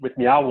with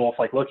Meow Wolf,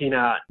 like looking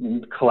at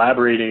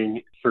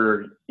collaborating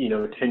for,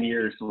 10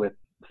 years with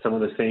some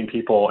of the same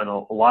people and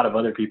a lot of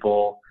other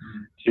people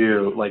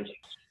to like,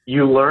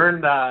 you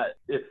learn that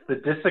it's the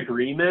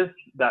disagreements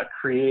that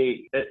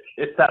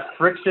it's that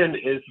friction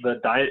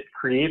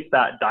creates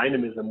that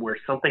dynamism where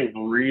something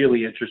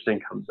really interesting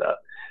comes up.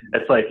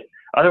 It's like,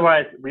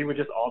 otherwise we would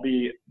just all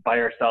be by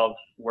ourselves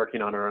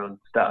working on our own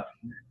stuff.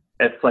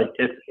 It's like,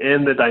 it's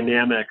in the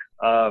dynamics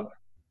of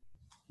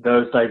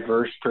those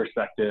diverse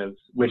perspectives,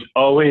 which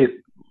always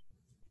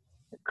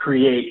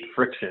create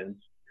friction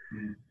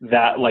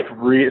that like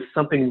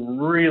something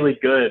really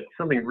good,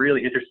 something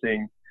really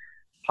interesting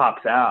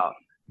pops out.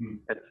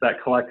 It's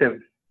that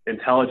collective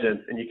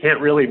intelligence, and you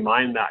can't really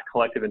mine that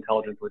collective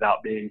intelligence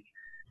without being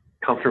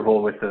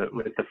comfortable with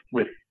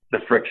the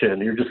friction.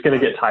 You're just going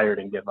to get tired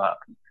and give up.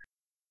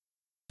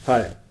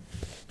 Hi,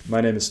 my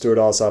name is Stuart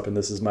Alsop, and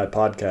this is my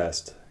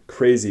podcast,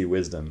 Crazy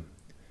Wisdom,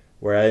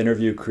 where I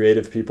interview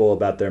creative people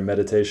about their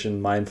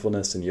meditation,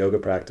 mindfulness, and yoga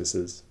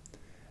practices,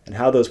 and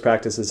how those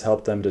practices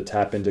help them to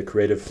tap into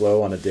creative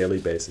flow on a daily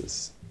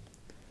basis.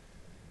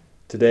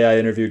 Today I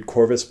interviewed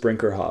Corvas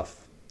Brinkehoff,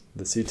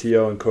 the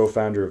CTO and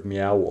co-founder of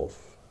Meow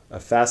Wolf, a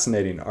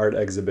fascinating art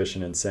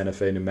exhibition in Santa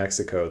Fe, New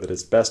Mexico that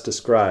is best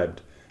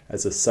described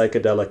as a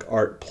psychedelic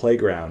art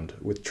playground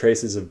with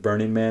traces of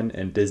Burning Man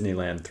and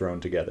Disneyland thrown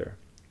together.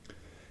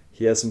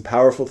 He has some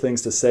powerful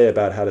things to say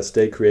about how to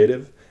stay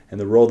creative and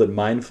the role that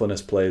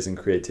mindfulness plays in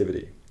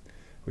creativity.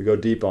 We go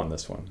deep on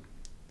this one.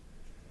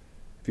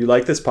 If you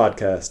like this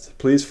podcast,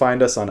 please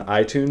find us on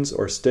iTunes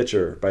or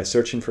Stitcher by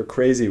searching for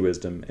Crazy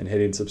Wisdom and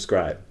hitting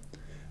subscribe.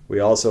 We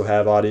also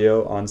have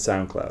audio on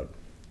SoundCloud.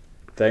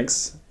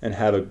 Thanks, and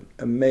have an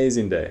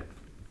amazing day.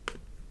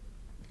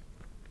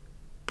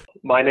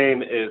 My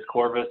name is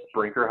Corvas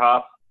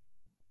Brinkehoff.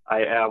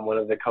 I am one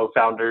of the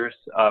co-founders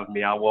of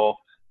Meow Wolf,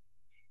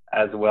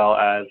 as well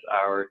as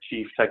our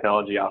Chief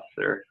Technology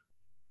Officer.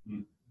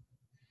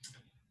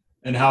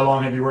 And how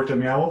long have you worked at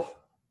Meow Wolf?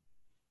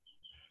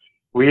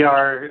 We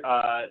are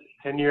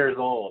 10 years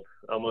old,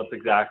 almost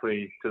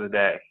exactly to the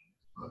day.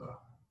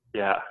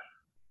 Yeah.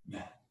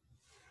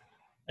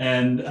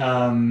 And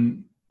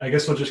I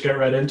guess we'll just get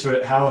right into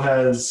it. How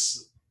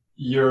has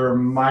your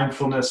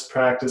mindfulness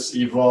practice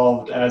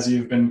evolved as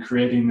you've been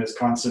creating this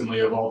constantly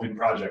evolving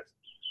project?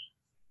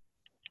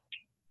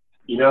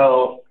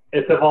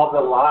 It's evolved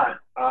a lot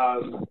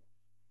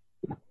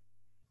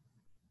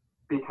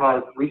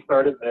because we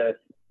started this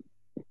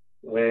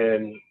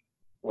when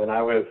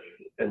I was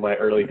in my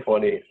early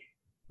 20s.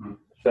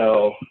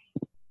 So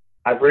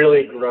I've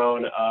really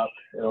grown up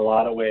in a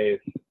lot of ways.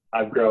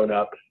 I've grown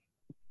up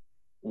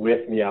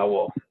with Meow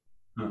Wolf.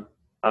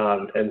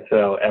 And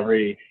so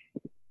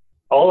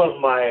all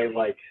of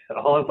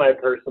my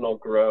personal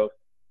growth,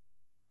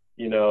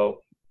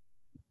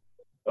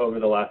 over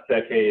the last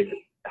decade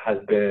has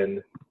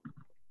been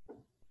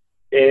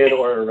in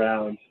or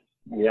around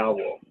Meow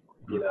Wolf,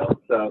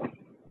 so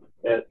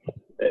it's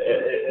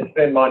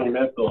been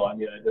monumental. I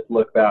mean, I just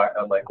look back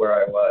on like where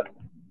I was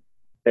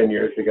 10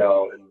 years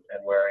ago and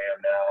where I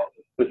am now,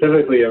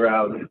 specifically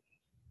around,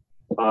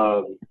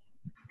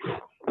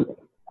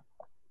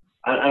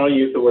 I don't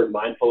use the word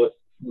mindfulness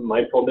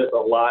a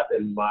lot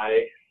in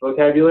my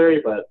vocabulary,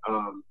 but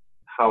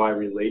how I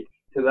relate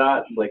to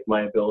that, like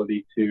my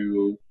ability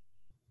to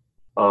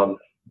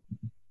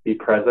be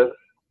present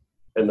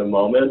in the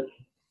moment,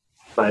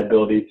 my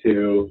ability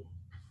to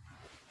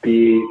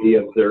be the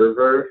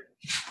observer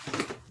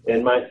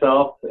in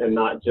myself and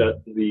not just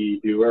the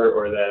doer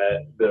or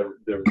the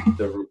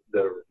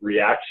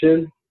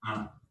reaction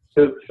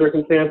to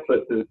circumstance,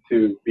 but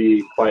to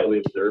be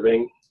quietly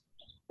observing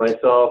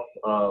myself.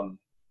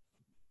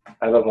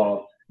 I've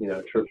evolved,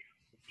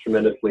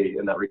 tremendously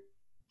in that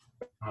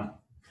regard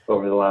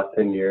over the last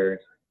 10 years.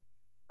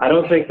 I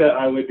don't think that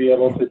I would be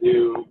able to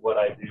do what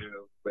I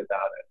do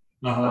without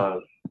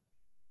it.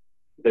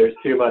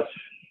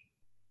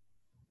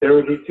 There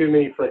would be too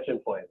many friction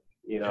points,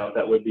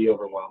 that would be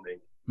overwhelming.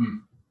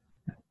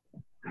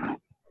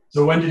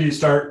 So when did you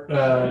start,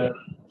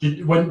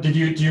 when did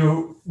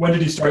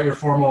you start your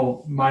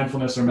formal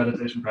mindfulness or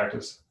meditation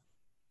practice?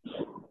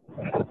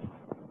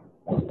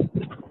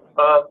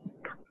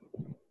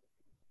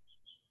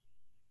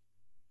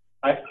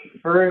 I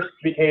first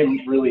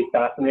became really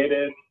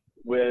fascinated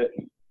with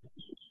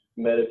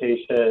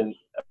meditation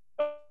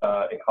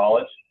in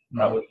college.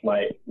 That was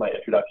my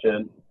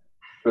introduction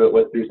to it,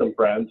 was through some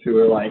friends who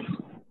were like,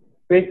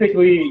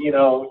 basically,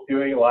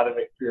 doing a lot of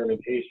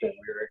experimentation.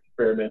 We were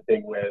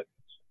experimenting with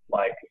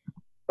like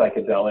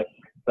psychedelic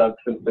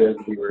substances.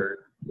 We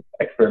were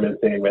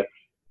experimenting with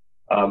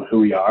who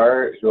we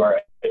are,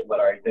 what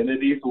our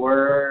identities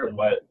were,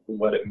 what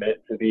it meant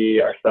to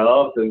be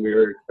ourselves, and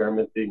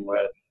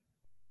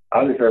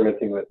I was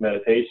experimenting with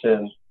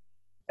meditation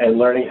and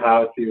learning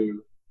how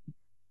to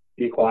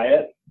be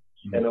quiet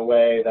in a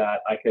way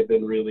that I could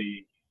then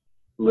really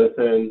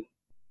listen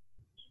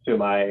to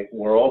my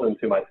world and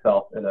to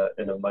myself in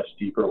a much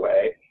deeper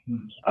way.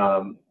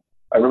 I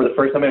remember the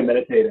first time I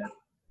meditated,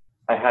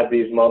 I had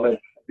these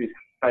moments, these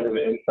kind of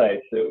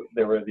insights.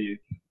 There were these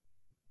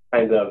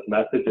kinds of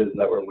messages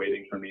that were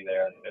waiting for me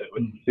there. It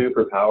was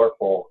super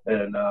powerful.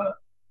 And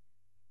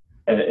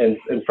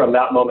from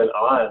that moment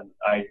on,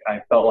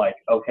 I felt like,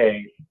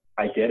 okay,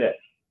 I get it.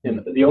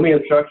 And the only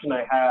instruction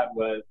I had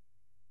was,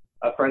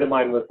 a friend of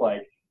mine was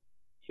like,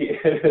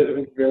 there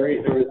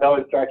was no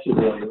instruction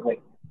really. It was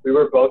like, we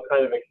were both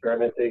kind of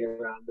experimenting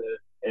around it.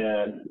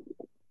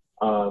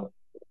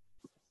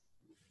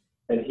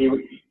 And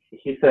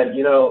he said,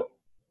 you know,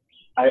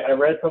 I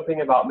read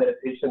something about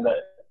meditation that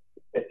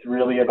it's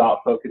really about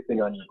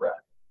focusing on your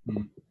breath.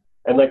 Mm-hmm.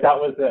 And like, that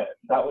was it.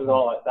 That was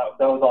all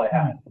I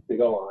had to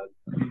go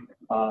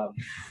on.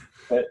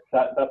 But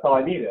that's all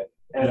I needed.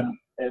 And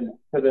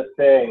to this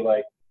day,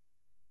 like,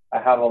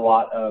 I have a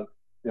lot of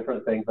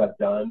different things I've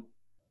done,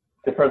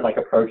 different like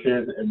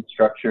approaches and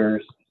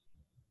structures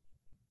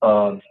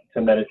to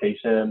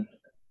meditation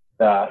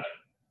that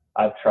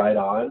I've tried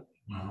on.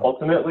 Mm-hmm.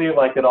 Ultimately,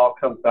 like, it all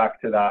comes back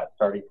to that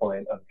starting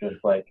point of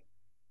just like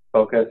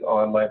focus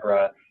on my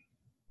breath,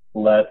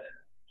 let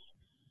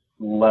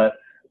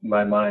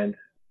my mind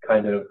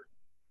kind of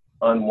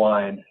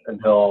unwind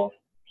until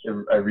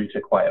I reach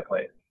a quiet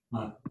place.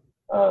 Huh.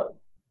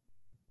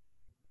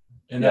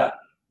 And that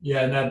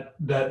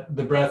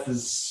the breath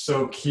is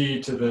so key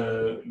to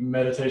the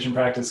meditation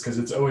practice because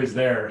it's always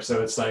there.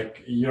 So it's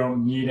like you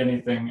don't need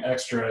anything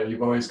extra.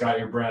 You've always got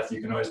your breath.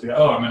 You can always be,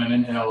 oh, I'm in an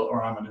inhale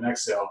or I'm in an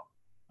exhale.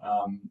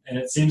 And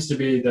it seems to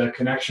be the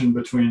connection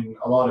between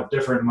a lot of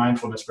different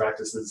mindfulness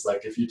practices.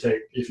 Like if you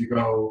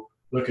go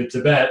look at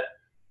Tibet,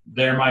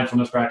 their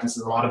mindfulness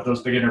practices, a lot of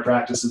those beginner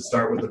practices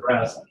start with the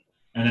breath.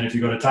 And then if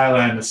you go to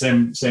Thailand, the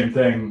same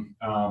thing.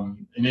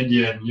 In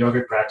India and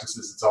yogic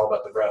practices, it's all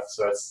about the breath.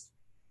 So it's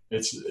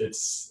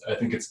I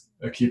think it's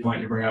a key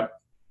point you bring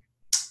up.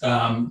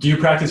 Do you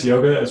practice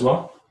yoga as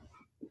well?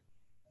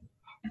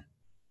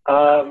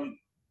 I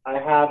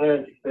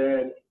haven't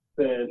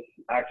since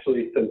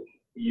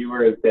you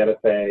were in Santa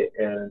Fe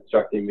and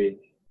instructing me.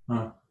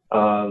 Huh.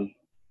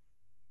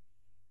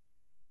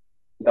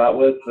 That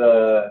was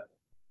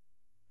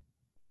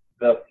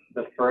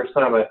the first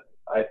time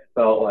I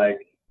felt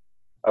like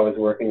I was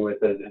working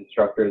with an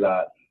instructor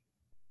that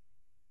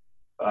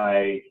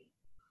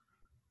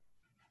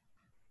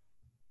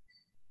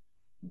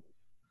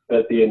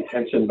the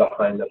intention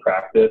behind the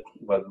practice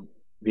was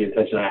the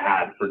intention I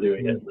had for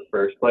doing it in the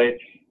first place.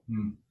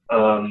 Mm.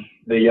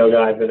 The yoga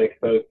I've been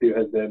exposed to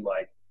has been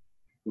like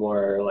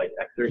more like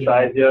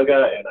exercise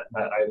yoga, and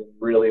I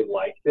really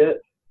liked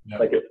it. Yep.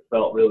 Like, it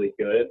felt really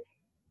good,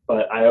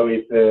 but I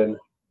always been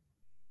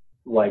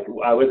like,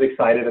 I was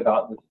excited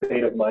about the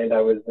state of mind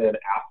I was in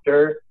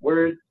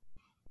afterwards,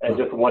 and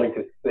just wanting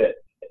to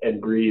sit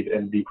and breathe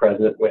and be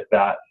present with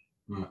that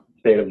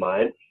state of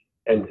mind.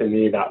 And to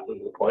me, that was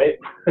the point.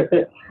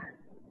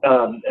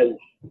 And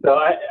so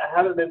I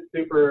haven't been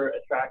super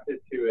attracted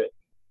to it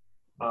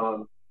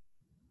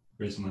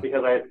recently,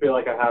 because I feel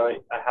like I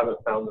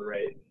haven't found the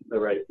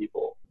right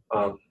people,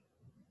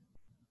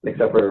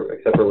 except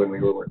for when we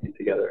were working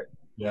together.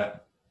 Yeah,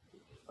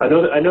 I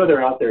know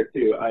they're out there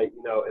too.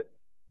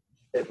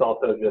 It's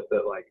also just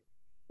that, like,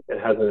 it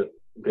hasn't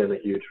been a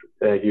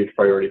huge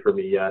priority for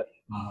me yet.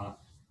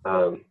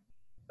 Uh-huh.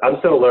 I'm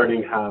still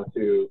learning how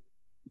to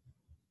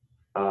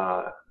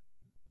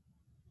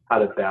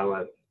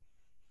balance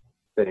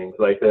things.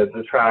 Like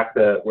the track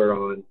that we're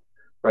on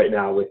right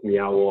now with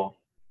Meow,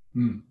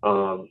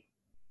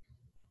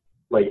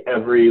 like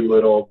every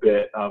little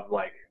bit of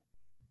like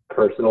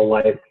personal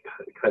life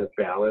kind of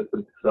balance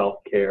and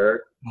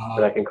self-care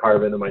that I can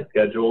carve into my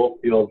schedule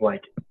feels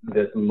like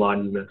this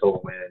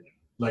monumental win.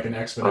 Like an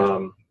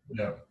exponential.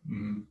 Yeah.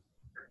 Mm-hmm.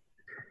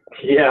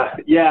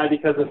 Yeah,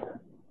 because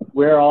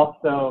we're all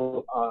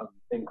so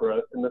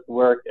engrossed in this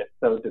work. It's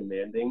so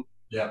demanding.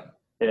 Yeah.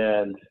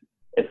 And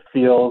it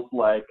feels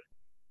like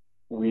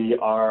we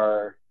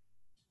are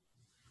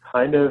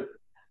kind of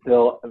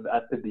still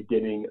at the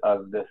beginning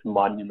of this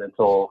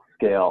monumental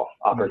scale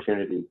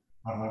opportunity.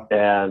 Uh-huh.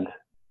 And,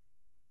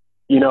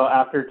 you know,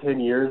 after 10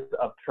 years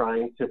of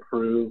trying to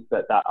prove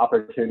that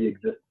opportunity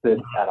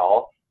existed at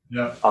all,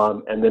 yeah.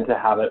 And then to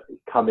have it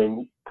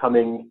coming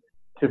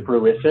to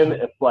fruition,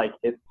 it's like,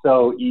 it's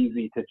so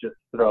easy to just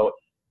throw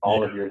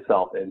all of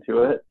yourself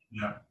into it.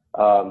 Yeah.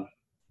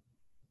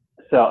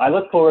 So I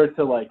look forward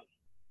to like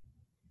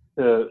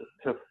to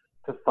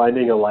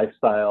finding a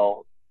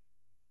lifestyle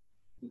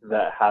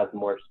that has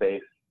more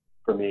space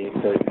for me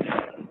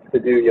to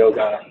do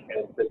yoga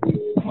and to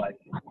do like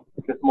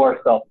just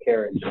more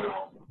self-care in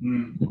general.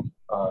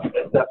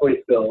 It's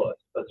definitely still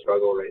a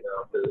struggle right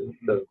now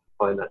to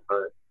find that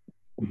time.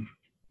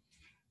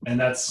 And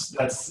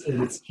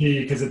it's key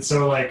because it's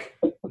so like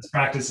this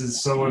practice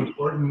is so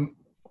important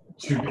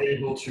to be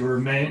able to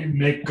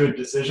make good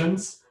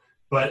decisions.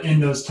 But in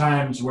those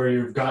times where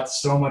you've got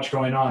so much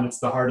going on, it's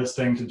the hardest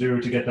thing to do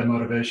to get that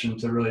motivation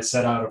to really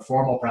set out a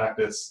formal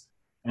practice.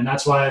 And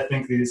that's why I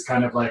think these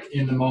kind of like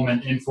in the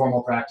moment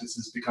informal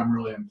practices become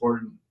really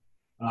important.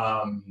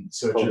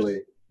 So totally.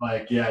 Just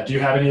like, yeah, do you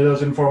have any of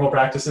those informal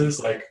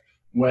practices? Like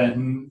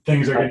when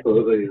things are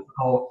Absolutely.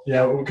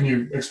 Can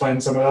you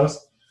explain some of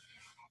those?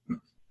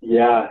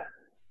 Yeah.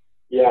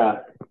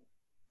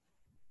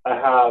 I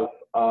have,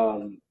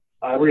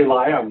 I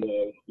rely on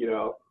those, you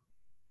know,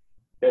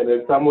 and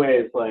in some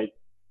ways, like,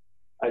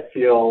 I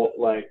feel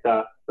like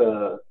that's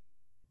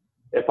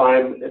if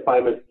I'm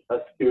a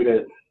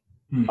student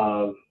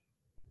of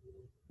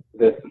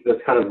this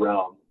kind of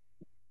realm,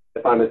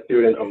 if I'm a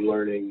student of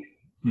learning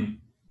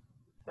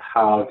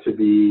how to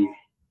be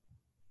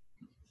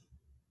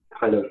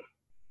kind of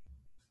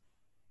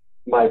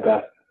my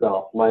best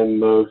self, my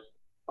most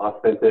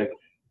authentic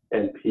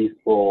and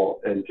peaceful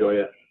and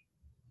joyous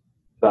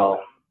self,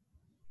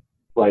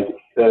 like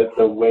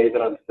the way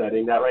that I'm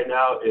studying that right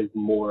now is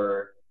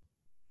more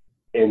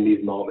in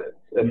these moments.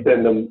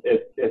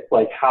 It's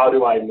like, how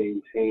do I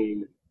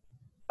maintain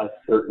a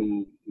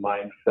certain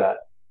mindset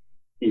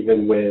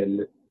even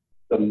when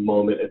the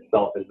moment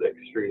itself is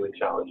extremely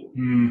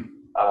challenging?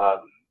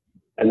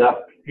 And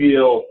that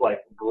feels like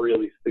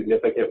really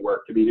significant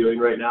work to be doing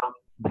right now.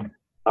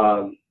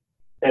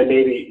 And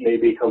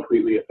maybe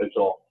completely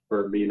essential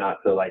for me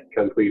not to like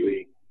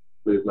completely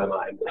lose my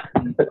mind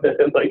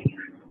like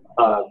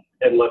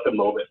and let the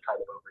moment kind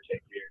of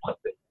overtake me or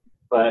something.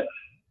 But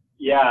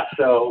yeah,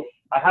 so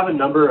I have a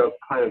number of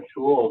kind of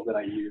tools that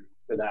I use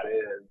to that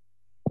end.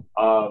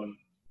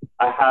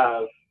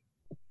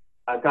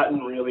 I've gotten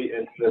really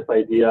into this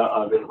idea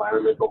of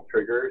environmental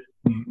triggers,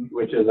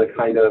 which is a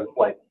kind of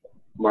like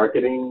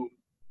marketing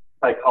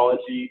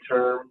psychology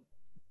term,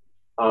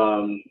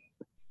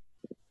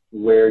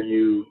 where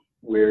you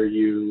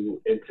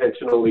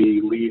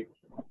intentionally leave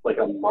like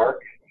a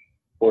mark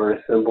or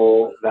a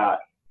symbol that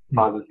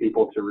causes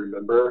people to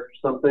remember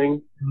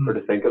something or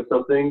to think of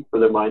something, for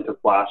their mind to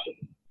flash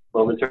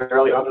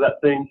momentarily onto that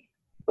thing.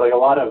 So like a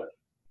lot of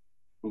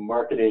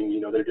marketing,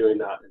 you know, they're doing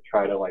that to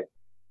try to like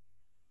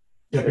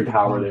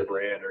empower their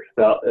brand or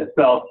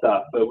sell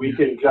stuff. But we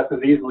can just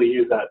as easily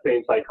use that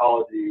same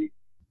psychology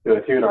to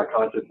attune our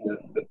consciousness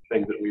to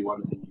things that we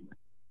want to be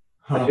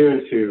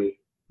attuned to.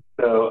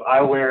 So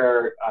I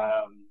wear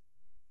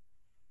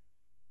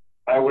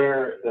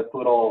this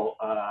little,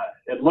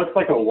 it looks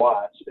like a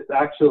watch. It's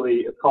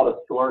called a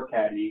store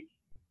caddy,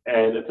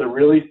 and it's a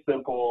really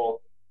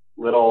simple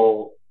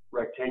little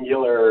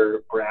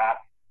rectangular brass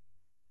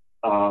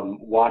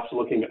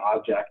watch-looking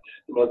object.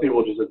 Most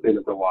people just assume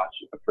it's a watch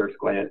at first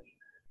glance.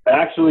 But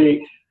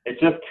actually, it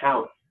just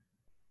counts.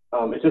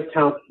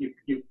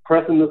 You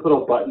press in this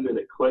little button and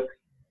it clicks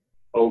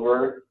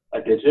over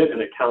a digit,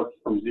 and it counts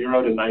from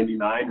 0 to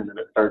 99, and then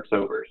it starts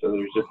over. So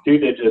there's just 2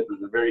 digits.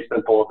 It's a very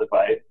simple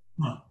device.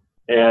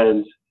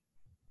 And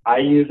I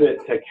use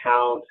it to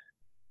count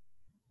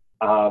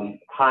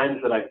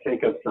times that I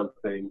think of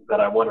something that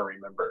I want to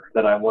remember,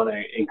 that I want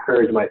to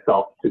encourage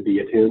myself to be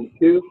attuned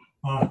to.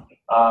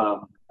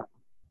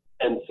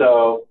 And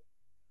so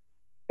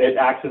it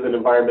acts as an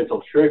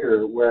environmental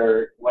trigger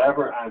where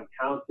whatever I'm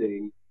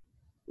counting,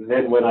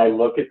 then when I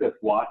look at this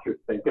watch or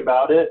think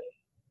about it,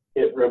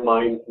 it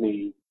reminds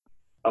me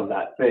of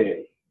that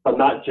thing. So I'm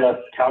not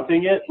just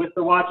counting it with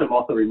the watch, I'm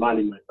also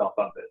reminding myself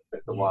of it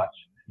with the watch.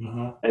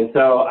 And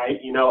so I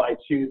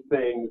choose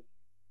things,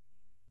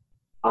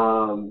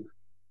 I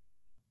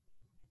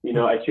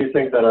choose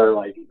things that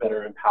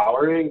are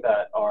empowering,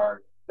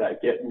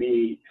 that get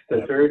me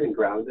centered and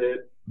grounded.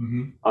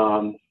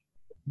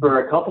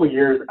 For a couple of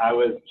years, I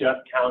was just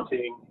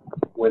counting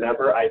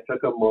whenever I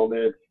took a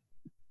moment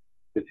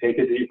to take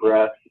a deep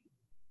breath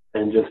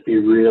and just be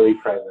really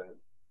present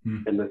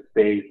in the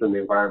space and the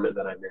environment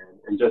that I'm in,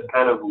 and just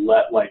kind of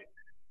let like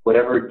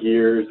whatever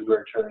gears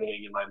were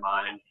turning in my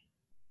mind,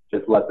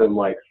 just let them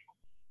like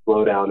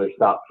slow down and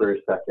stop for a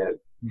second.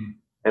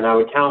 And I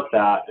would count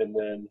that, and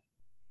then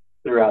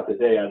throughout the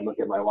day, I'd look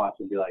at my watch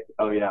and be like,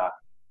 oh yeah,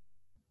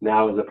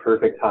 now is a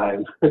perfect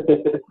time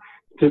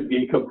to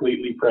be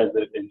completely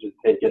present and just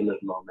take in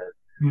this moment.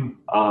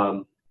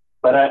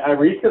 But I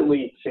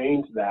recently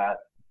changed that,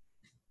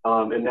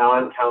 and now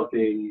I'm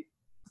counting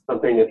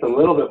something that's a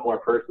little bit more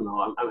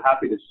personal. I'm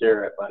happy to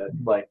share it, but it's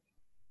like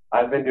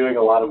I've been doing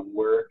a lot of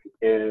work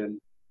in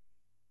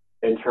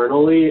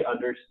internally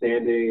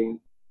understanding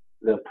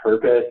the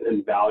purpose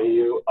and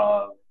value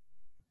of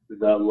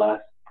the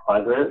less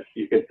pleasant,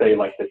 you could say,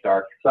 like the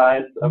dark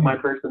sides of my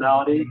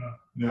personality.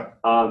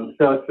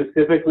 So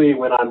specifically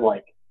when I'm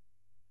like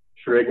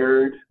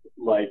triggered,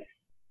 like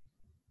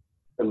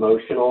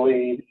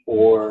emotionally,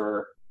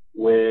 or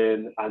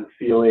when I'm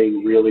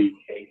feeling really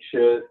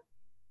anxious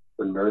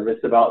or nervous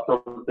about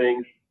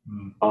something,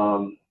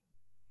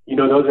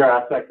 those are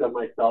aspects of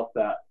myself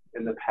that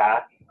in the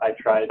past I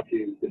tried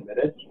to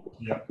diminish,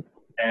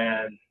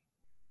 and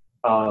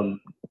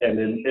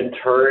then in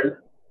turn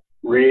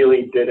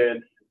really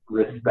didn't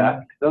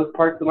respect those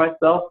parts of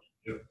myself.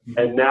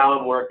 And now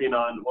I'm working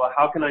on, well,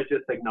 how can I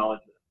just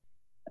acknowledge this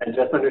and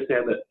just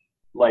understand that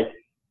like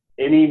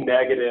any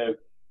negative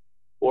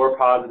or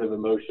positive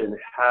emotion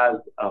has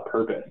a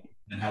purpose.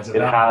 It has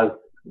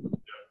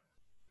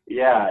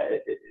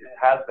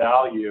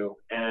value.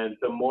 And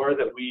the more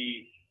that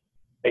we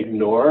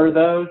ignore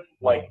those,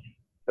 like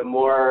the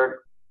more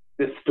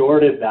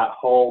distorted that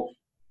whole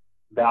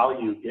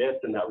value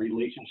gets and that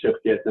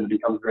relationship gets, and it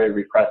becomes very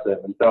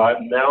repressive. And so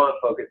I'm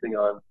focusing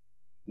on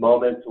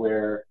moments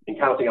where, and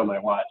counting on my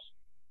watch,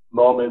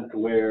 moments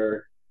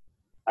where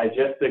I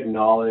just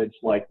acknowledge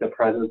like the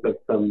presence of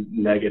some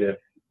negative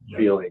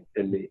feeling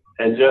in me,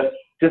 and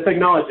just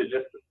acknowledge it,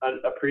 just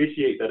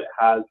appreciate that it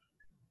has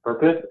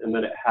purpose and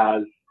that it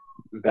has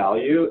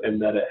value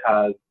and that it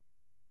has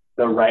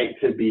the right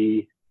to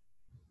be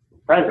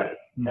present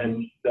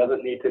and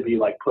doesn't need to be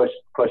like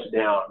pushed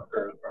down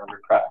or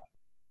repressed.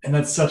 And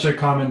that's such a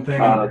common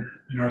thing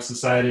in our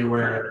society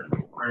where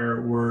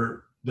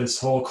we're, this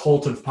whole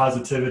cult of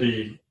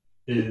positivity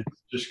is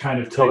just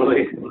kind of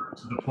totally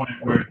to the point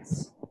where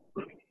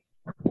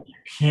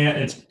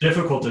it's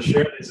difficult to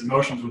share these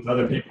emotions with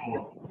other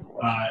people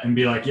and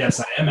be like, yes,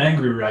 I am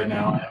angry right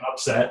now, I am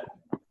upset,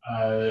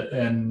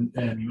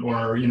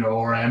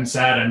 or I am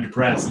sad, I'm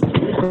depressed,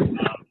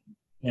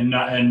 and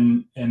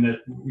that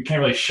we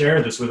can't really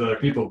share this with other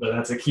people. But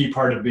that's a key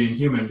part of being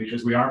human,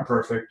 because we aren't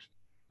perfect.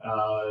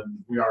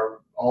 We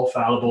are all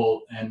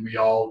fallible, and we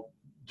all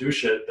do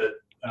shit that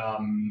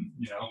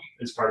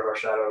is part of our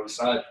shadow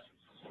side.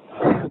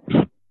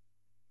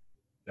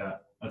 Yeah,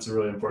 that's a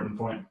really important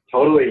point.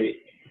 Totally.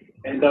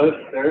 And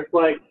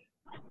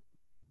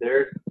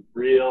there's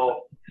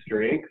real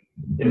strength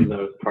in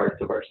those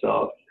parts of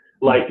ourselves.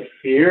 Like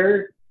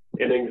fear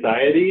and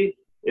anxiety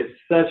is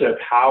such a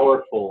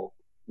powerful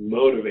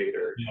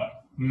motivator. Yeah.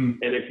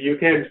 And if you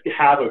can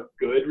have a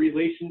good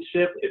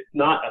relationship, it's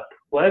not a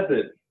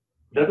pleasant,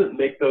 doesn't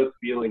make those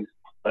feelings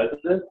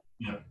pleasant,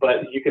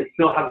 but you can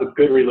still have a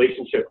good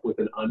relationship with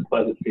an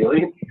unpleasant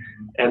feeling.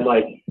 And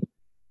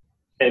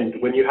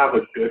when you have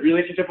a good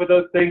relationship with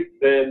those things,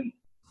 then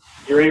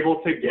you're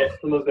able to get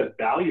some of the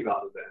value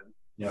out of them.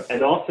 Yep.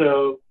 And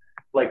also,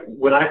 like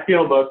when I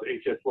feel most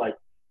anxious, like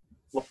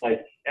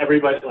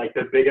everybody, like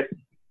the biggest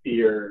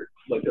fear,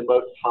 like the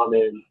most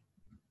common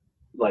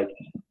like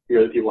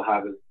fear that people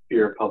have is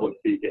fear of public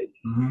speaking.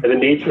 And the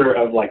nature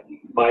of like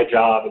my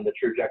job and the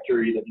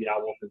trajectory that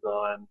Meow is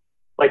on,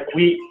 like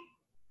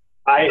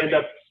I end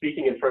up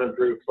speaking in front of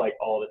groups like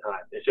all the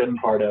time. It's just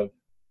part of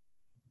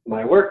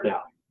my work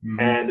now.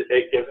 And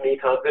it gives me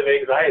tons of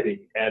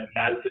anxiety, and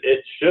as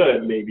it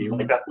should, maybe.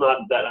 Like that's not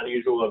that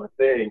unusual of a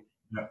thing.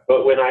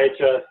 But when I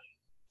just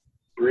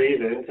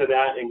breathe into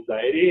that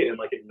anxiety and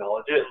like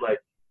acknowledge it, like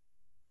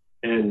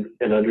and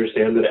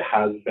understand that it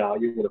has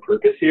value and a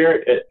purpose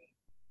here,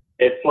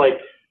 it's like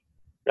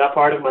that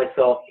part of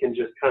myself can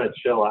just kind of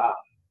chill out.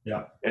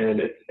 Yeah.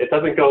 And it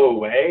doesn't go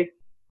away,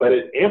 but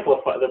it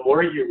amplifies. The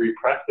more you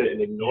repress it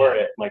and ignore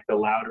it, like the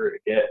louder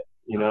it gets,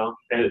 you know?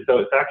 And so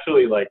it's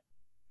actually like,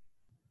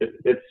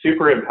 it's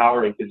super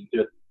empowering to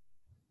just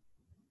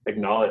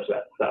acknowledge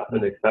that stuff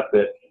and accept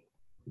it.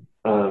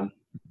 One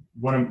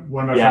of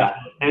my friends,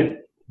 and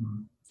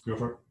go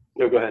for it.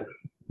 No, go ahead.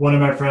 One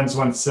of my friends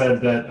once said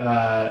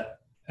that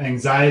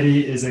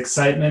anxiety is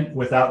excitement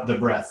without the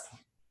breath.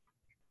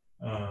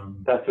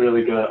 That's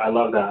really good. I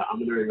love that. I'm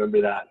gonna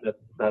remember that.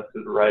 That's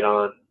right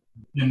on.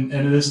 And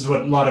this is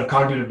what a lot of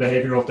cognitive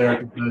behavioral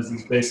therapy does,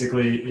 is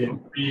basically it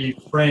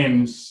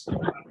reframes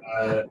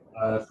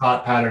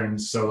thought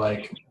patterns. So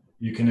like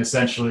you can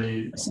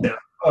essentially say,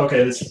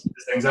 okay, this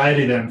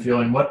anxiety that I'm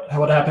feeling, what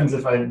happens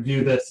if I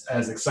view this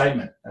as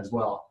excitement as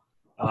well?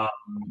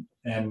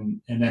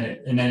 And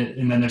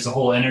then there's a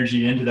whole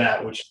energy into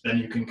that, which then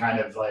you can kind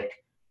of like,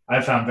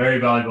 I've found very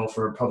valuable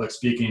for public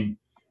speaking.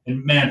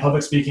 And man,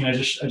 public speaking, I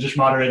just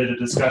moderated a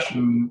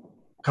discussion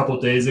a couple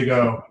of days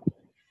ago,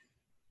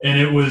 and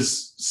it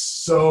was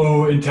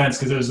so intense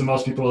because it was the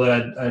most people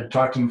that I'd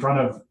talked in front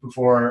of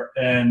before.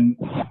 And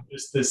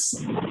it's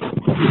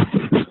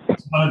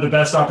one of the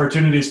best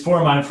opportunities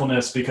for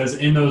mindfulness, because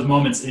in those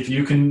moments, if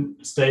you can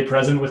stay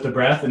present with the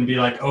breath and be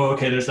like, oh,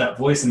 okay, there's that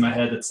voice in my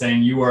head that's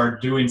saying you are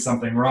doing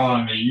something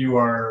wrong, or you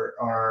are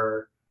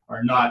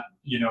not,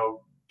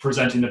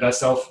 presenting the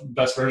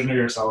best version of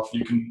yourself.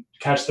 You can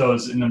catch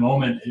those in the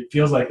moment. It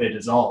feels like they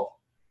dissolve,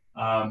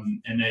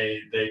 and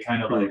they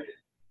kind of like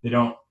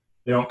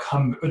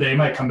they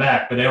might come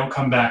back, but they don't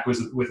come back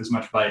with as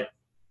much bite.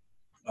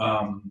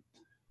 And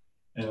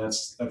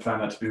I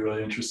found that to be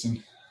really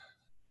interesting.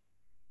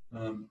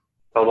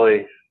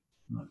 Totally.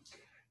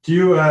 Do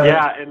you?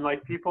 And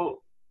like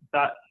people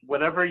that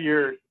whatever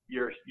you're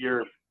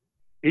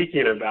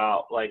speaking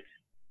about, like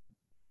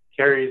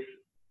carries.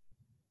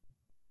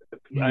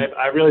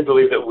 I really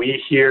believe that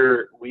we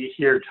hear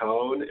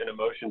tone and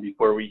emotion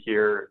before we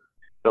hear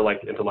the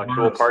like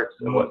intellectual parts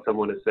of what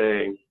someone is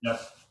saying. Yeah.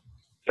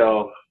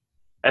 So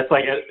it's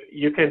like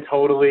you could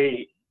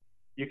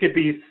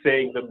be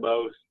saying the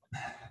most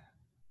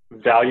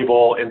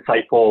valuable,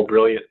 insightful,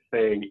 brilliant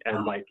thing,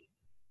 and like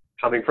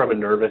coming from a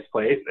nervous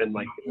place, and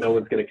like no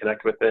one's going to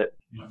connect with it.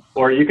 Yeah.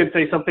 Or you can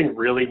say something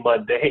really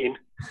mundane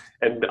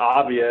and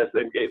obvious,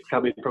 and it's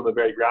coming from a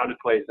very grounded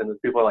place, and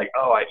people are like,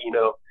 oh, I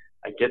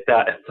get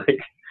that. It's like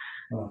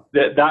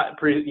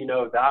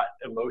that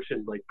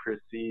emotion like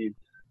precedes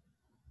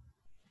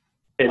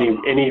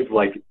any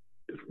like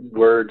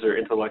words or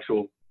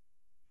intellectual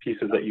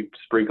pieces that you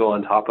sprinkle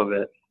on top of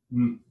it.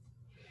 Mm.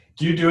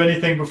 Do you do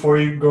anything before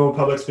you go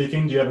public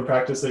speaking? Do you have a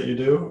practice that you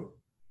do?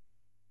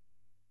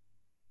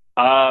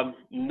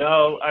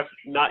 No, I've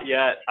not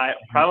yet. I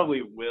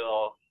probably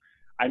will.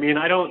 I mean,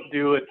 I don't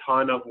do a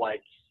ton of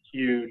like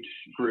huge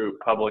group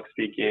public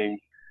speaking.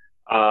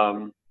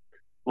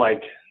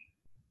 Like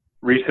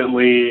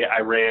recently I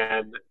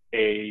ran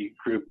a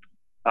group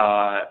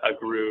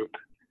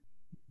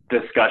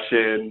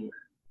discussion.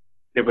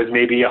 It was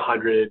maybe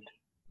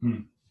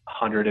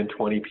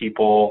 120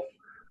 people.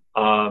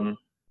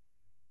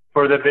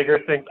 For the bigger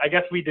things, I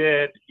guess we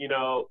did,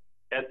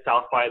 at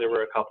South by, there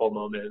were a couple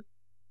moments.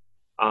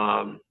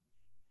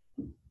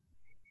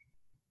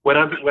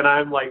 When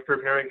I'm like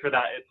preparing for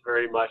that, it's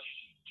very much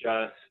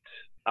just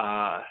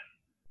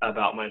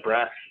about my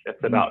breath.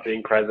 It's about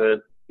being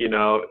present,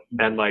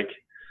 and like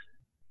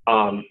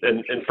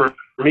and for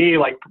me,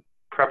 like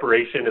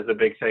preparation is a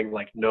big thing,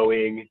 like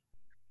knowing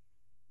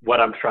what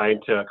I'm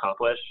trying to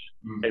accomplish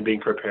and being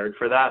prepared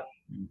for that.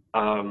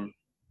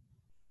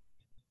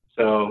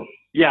 So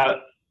yeah,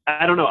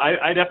 I don't know.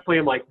 I definitely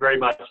am like very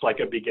much like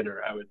a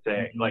beginner, I would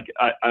say. Like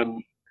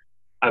I'm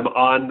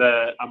on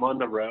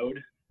the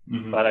road,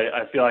 but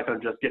I feel like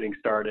I'm just getting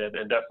started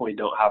and definitely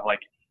don't have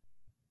like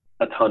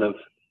a ton of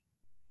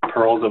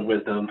pearls of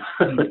wisdom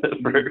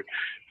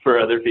for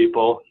other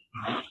people.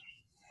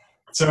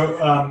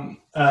 So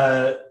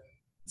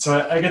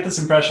I get this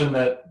impression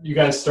that you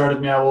guys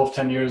started Meow Wolf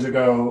 10 years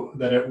ago,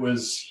 that it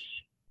was,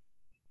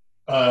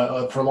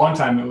 for a long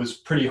time, it was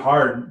pretty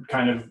hard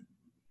kind of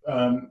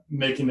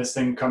making this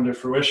thing come to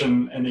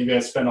fruition, and you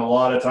guys spent a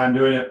lot of time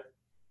doing it,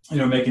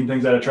 making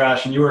things out of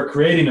trash, and you were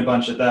creating a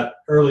bunch at that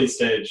early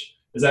stage.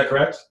 Is that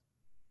correct?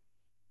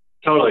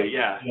 Totally,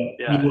 yeah.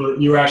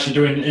 You were actually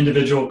doing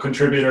individual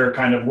contributor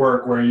kind of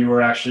work where you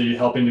were actually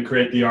helping to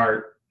create the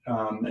art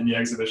and the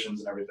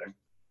exhibitions and everything.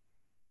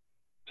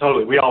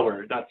 Totally, we all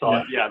were. That's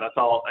all. Yeah, that's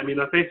all. I mean,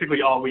 that's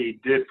basically all we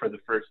did for the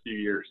first few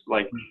years.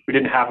 Like, we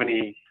didn't have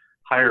any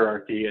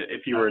hierarchy.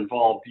 If you were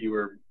involved, you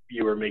were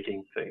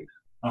making things.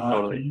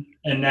 Totally.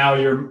 And now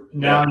you've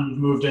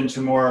moved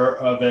into more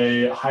of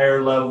a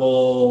higher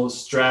level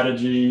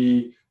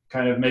strategy,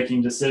 kind of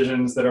making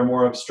decisions that are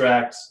more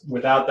abstract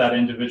without that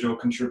individual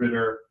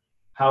contributor.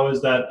 How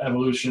has that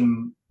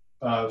evolution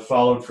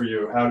followed for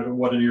you?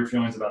 What are your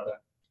feelings about that?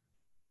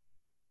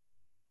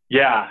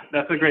 Yeah,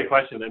 that's a great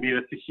question. I mean,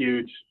 that's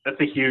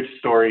a huge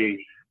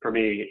story for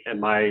me in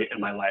my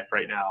life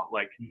right now.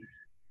 Like,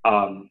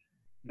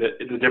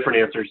 the different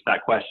answers to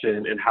that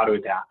question and how to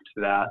adapt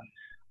to that.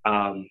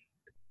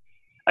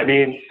 I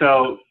mean,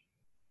 so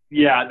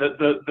yeah,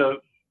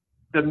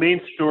 the main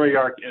story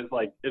arc is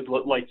like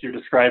you're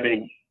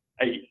describing.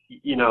 I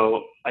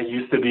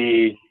used to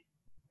be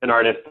an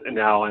artist and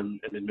now I'm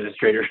an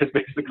administrator is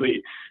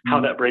basically how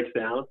that breaks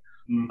down.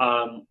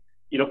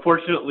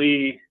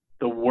 Fortunately,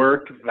 the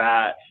work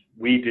that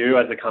we do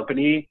as a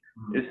company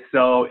is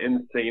so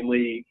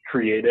insanely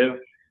creative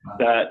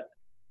that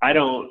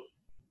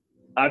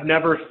I've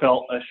never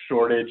felt a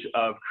shortage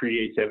of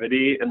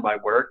creativity in my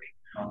work.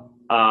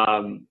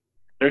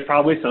 There's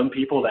probably some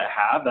people that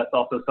have. That's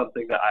also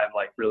something that I've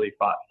like really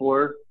fought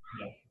for.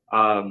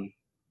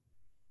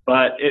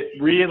 But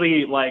it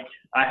really, like,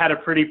 I had a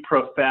pretty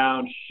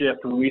profound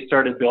shift when we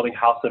started building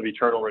House of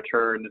Eternal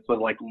Return. This was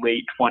like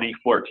late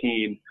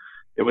 2014.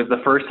 It was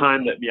the first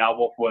time that Meow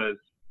Wolf was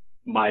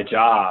my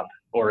job,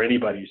 or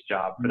anybody's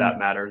job for that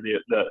matter.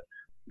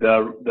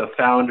 The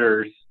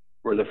founders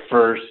were the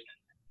first.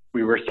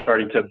 We were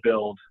starting to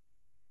build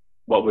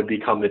what would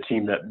become the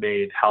team that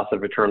made House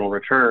of Eternal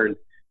Return.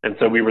 And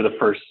so we were the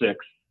first 6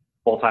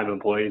 full-time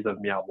employees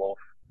of Meow Wolf.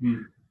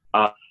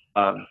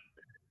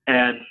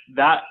 And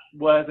that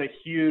was a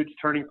huge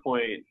turning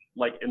point,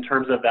 like in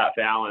terms of that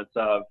balance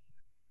of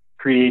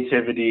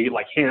creativity,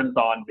 like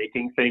hands-on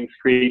making things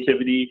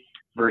creativity,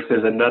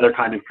 versus another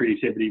kind of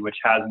creativity, which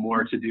has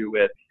more to do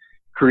with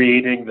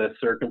creating the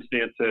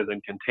circumstances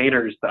and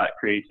containers that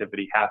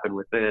creativity happen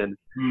within.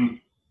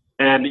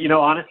 And,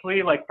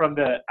 honestly, like from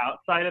the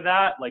outside of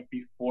that, like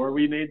before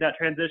we made that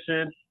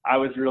transition, I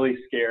was really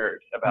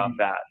scared about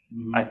that.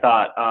 I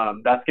thought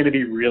that's going to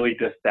be really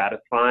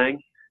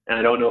dissatisfying, and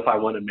I don't know if I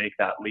want to make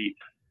that leap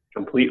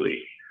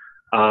completely.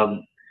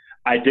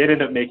 I did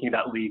end up making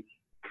that leap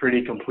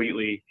pretty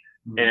completely.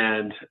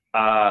 And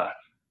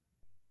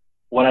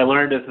what I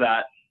learned is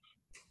that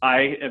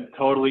I am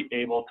totally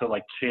able to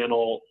like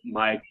channel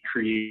my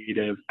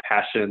creative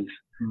passions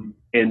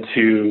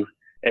into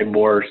a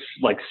more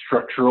like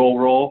structural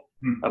role,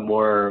 a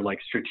more like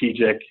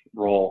strategic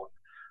role,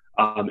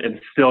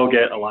 and still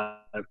get a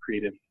lot of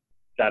creative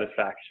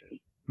satisfaction.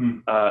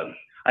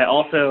 I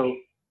also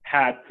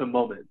had some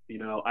moments,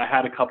 I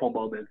had a couple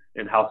moments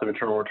in House of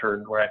Eternal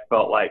Return where I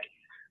felt like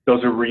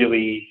those are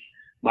really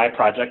my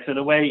projects in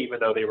a way, even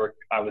though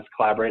I was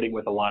collaborating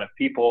with a lot of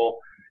people.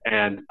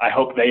 And I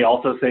hope they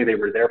also say they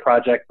were their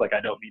projects. Like,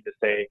 I don't mean to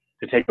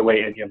take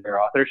away any of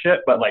their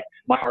authorship, but like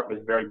my heart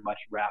was very much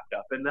wrapped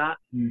up in that.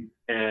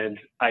 And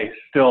I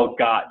still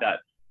got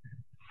that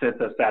sense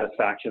of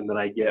satisfaction that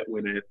I get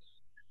when it's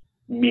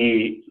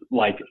me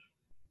like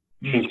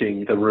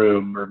painting the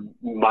room, or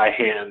my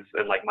hands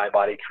and like my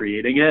body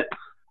creating it.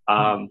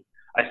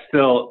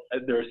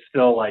 there's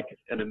still like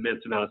an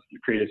immense amount of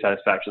creative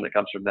satisfaction that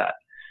comes from that.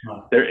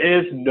 Huh. There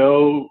is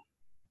no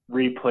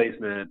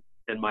replacement,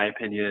 in my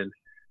opinion,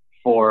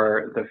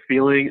 for the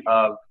feeling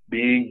of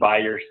being by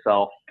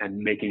yourself and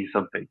making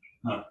something.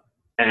 Huh.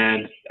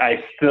 And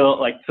I still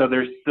like, so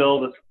there's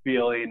still this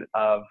feeling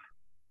of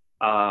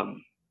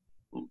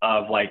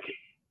like,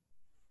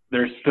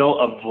 there's still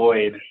a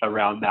void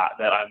around that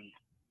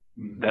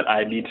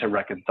I need to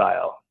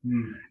reconcile.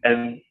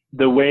 And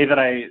the way that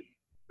I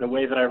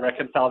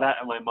reconcile that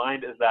in my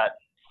mind is that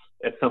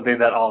it's something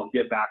that I'll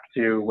get back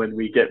to when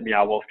we get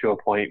Meow Wolf to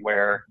a point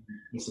where,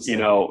 you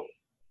know,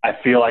 I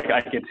feel like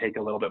I can take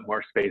a little bit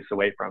more space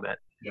away from it.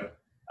 Yeah.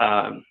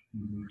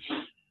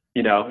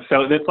 You know,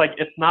 so it's like,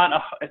 it's not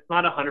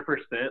 100%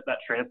 that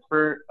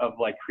transfer of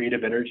like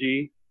creative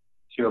energy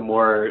to a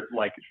more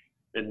like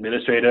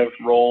administrative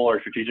role or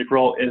strategic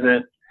role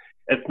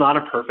it's not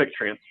a perfect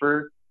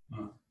transfer.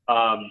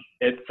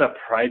 It's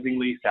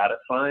surprisingly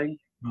satisfying.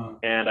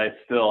 And I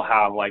still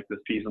have like this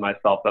piece of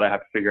myself that I have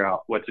to figure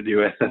out what to do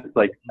with. It's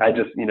like, I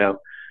just, you know,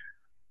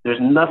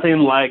 there's nothing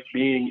like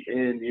being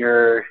in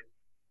your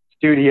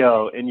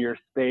studio, in your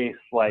space,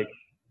 like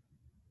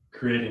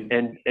creating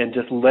and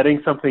just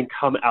letting something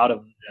come out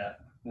of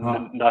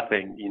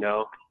nothing, you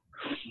know?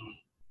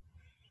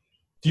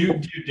 Do you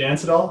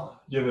dance at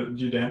all? Do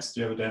you dance?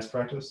 Do you have a dance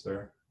practice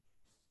or?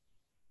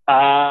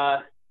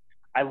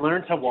 I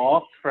learned to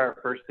waltz for our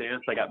first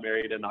dance. I got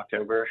married in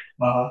October.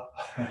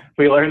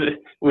 We learned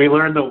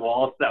the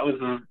waltz. That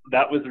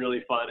was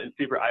really fun and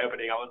super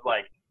eye-opening. I was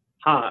like,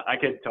 I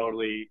could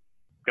totally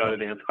go to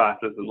dance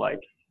classes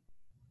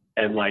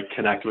and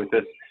connect with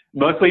this.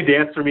 Mostly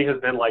dance for me has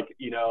been like,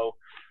 you know,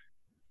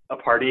 a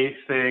party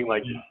thing,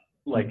 like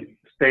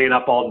staying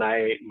up all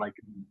night and like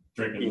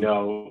drinking. You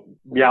know,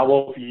 Meow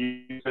Wolf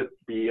used to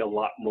be a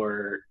lot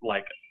more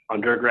like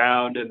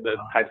underground in the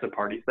types of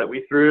parties that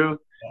we threw.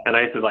 And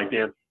I used to like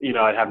dance, you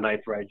know, I'd have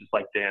nights where I just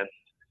like danced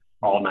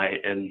all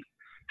night and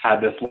had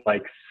this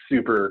like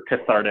super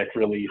cathartic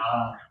release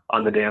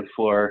on the dance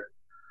floor.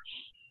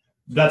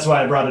 That's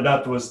why I brought it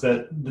up, was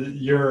that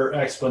your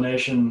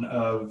explanation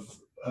of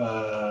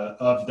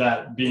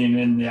that being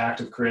in the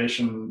act of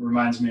creation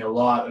reminds me a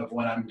lot of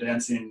when I'm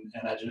dancing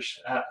and I just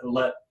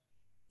let,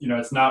 you know,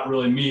 it's not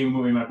really me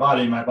moving my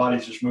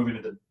body's just moving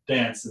to the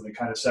dance, and the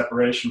kind of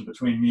separation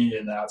between me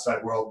and the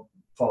outside world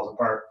falls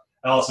apart.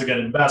 I also get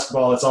in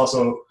basketball, it's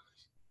also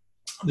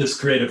this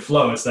creative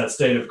flow, it's that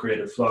state of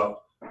creative flow.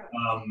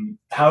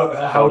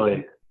 How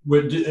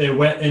would it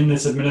went in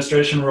this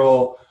administration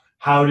role,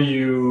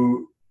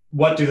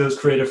 what do those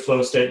creative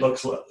flow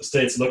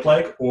states look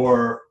like,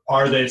 or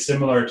are they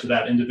similar to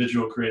that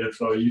individual creative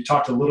flow? You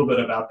talked a little bit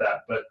about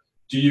that, but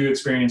do you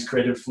experience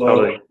creative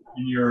flow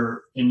in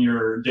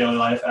your daily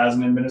life as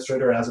an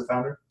administrator, as a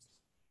founder?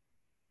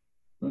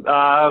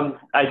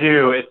 I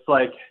do. It's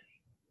like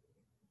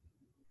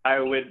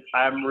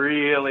I'm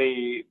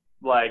really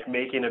like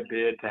making a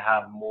bid to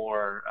have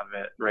more of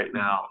it right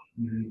now.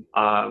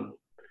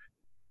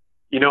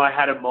 You know, I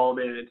had a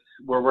moment,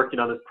 we're working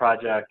on this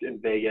project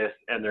in Vegas,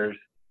 and there's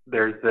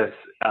this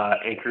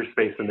anchor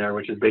space in there,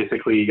 which is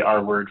basically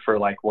our word for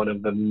like one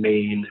of the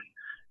main,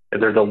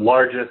 they're the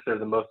largest, they're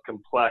the most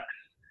complex.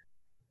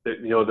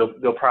 You know,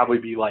 there'll probably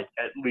be like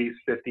at least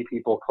 50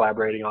 people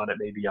collaborating on it,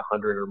 maybe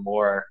 100 or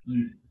more.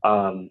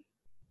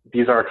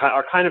 These are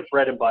kind of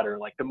bread and butter.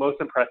 Like the most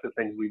impressive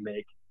things we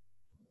make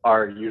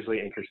are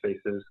usually anchor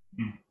spaces.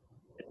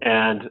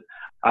 And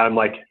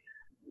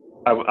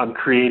I'm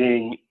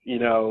creating, you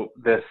know,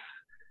 this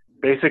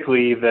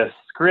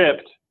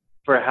script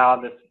for how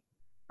this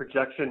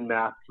projection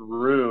mapped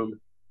room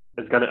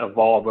is going to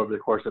evolve over the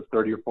course of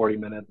 30 or 40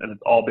 minutes. And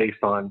it's all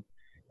based on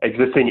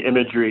existing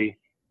imagery.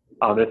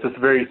 It's this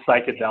very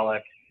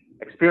psychedelic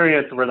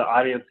experience where the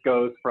audience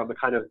goes from a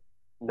kind of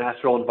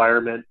natural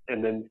environment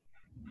and then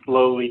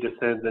slowly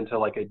descends into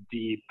like a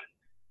deep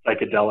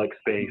psychedelic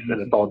space, and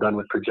it's all done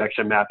with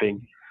projection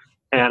mapping.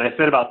 And I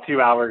spent about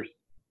 2 hours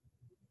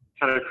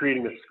kind of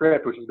creating the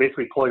script, which is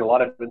basically pulling a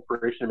lot of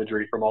inspiration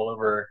imagery from all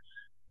over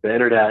the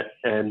internet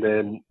and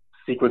then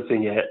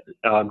sequencing it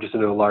just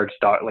into a large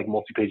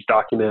multi-page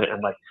document.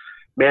 And like,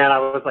 man,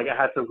 I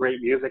had some great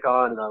music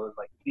on, and I was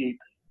like deep.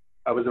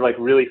 I was like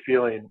really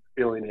feeling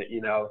it,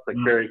 you know, it's like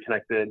very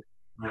connected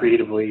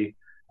creatively.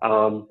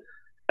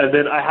 And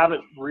then I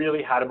haven't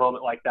really had a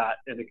moment like that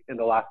in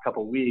the last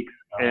couple of weeks.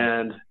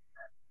 And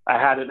I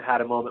hadn't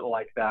had a moment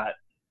like that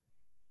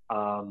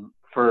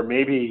for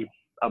maybe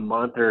a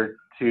month or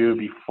two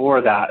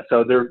before that.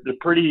 So they're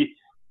pretty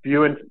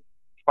few and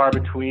far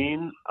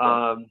between.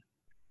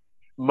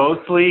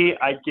 Mostly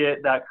I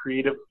get that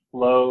creative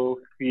flow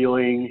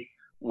feeling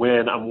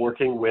when I'm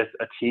working with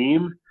a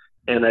team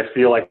and I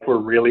feel like we're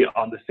really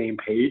on the same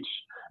page,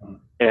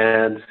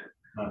 and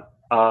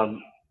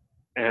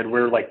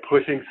we're like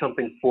pushing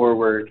something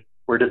forward.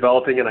 We're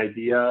developing an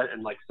idea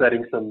and like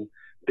setting some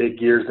big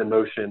gears in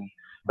motion.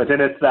 But then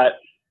it's that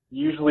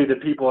usually the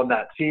people on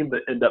that team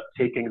that end up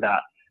taking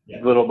that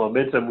little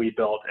momentum we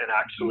built and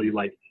actually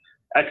like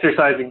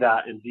exercising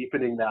that and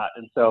deepening that.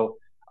 And so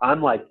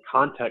I'm like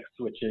context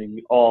switching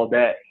all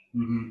day.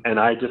 And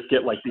I just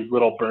get like these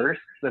little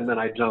bursts, and then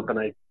I jump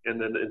and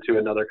then into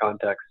another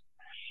context.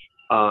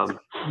 So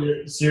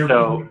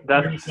you're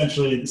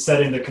essentially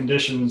setting the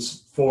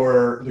conditions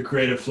for the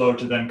creative flow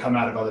to then come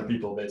out of other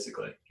people,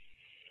 basically.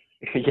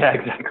 Yeah,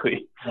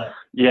 exactly.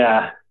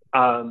 Yeah.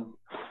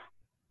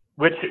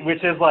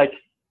 Which is like,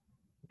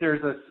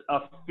 there's a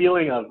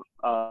feeling of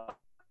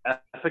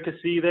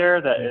efficacy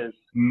there that is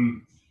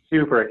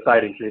super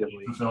exciting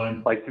creatively.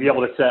 Fulfilling. Like to be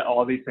able to set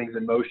all these things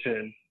in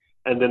motion,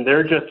 and then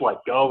they're just like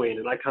going,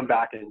 and I come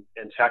back and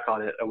check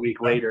on it a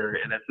week later,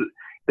 and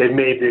they've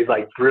made these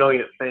like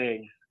brilliant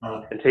things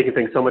and taken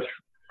things so much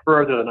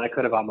further than I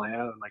could have on my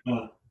own. Like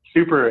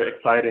super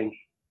exciting.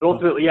 But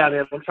ultimately, yeah,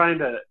 man,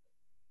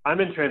 I'm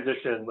in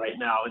transition right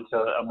now into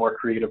a more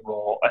creative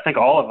role. I think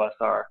all of us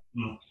are.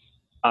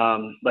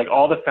 Like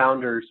all the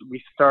founders,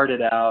 we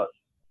started out,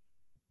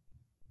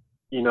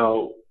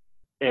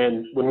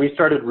 and when we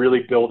started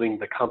really building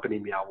the company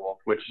Meow Wolf,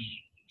 which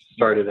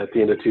started at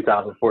the end of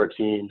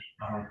 2014,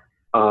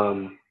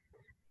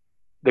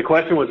 the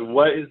question was,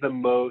 what is the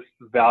most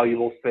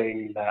valuable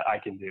thing that I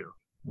can do?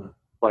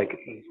 Like,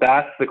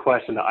 that's the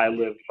question that I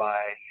lived by.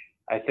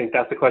 I think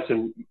that's the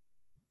question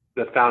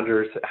the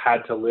founders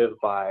had to live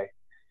by.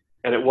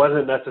 And it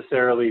wasn't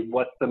necessarily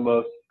what's the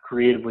most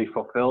creatively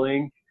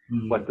fulfilling,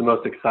 what's the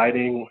most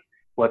exciting,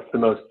 what's the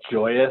most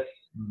joyous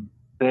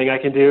thing I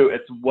can do.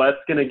 It's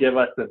what's going to give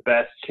us the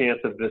best chance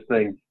of this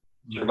thing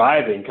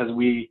surviving, because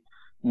we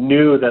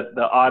knew that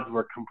the odds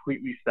were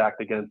completely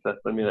stacked against us.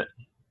 I mean,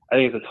 I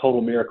think it's a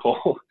total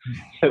miracle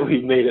that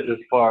we've made it this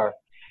far.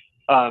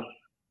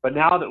 But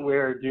now that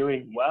we're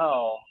doing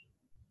well,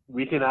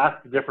 we can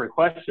ask different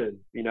questions.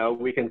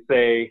 We can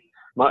say,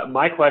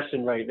 my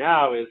question right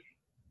now is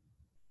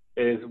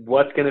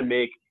what's going to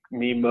make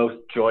me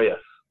most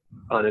joyous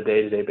on a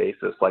day-to-day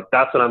basis? Like,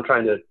 that's what I'm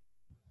trying to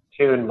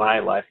tune my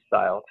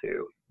lifestyle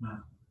to.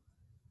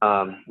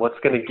 What's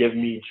going to give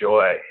me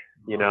joy,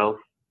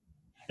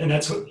 And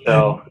that's what.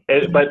 Go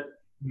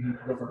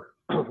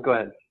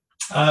ahead.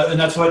 And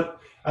that's what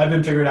I've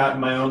been figuring out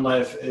in my own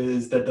life,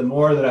 is that the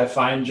more that I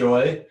find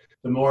joy,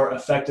 the more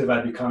effective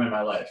I become in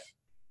my life.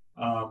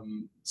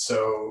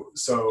 So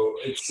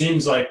it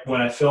seems like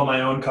when I fill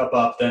my own cup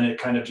up, then it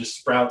kind of just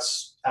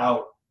sprouts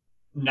out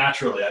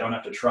naturally. I don't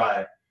have to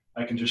try.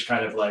 I can just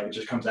kind of like, it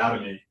just comes out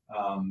of me,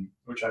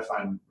 which I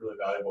find really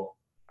valuable.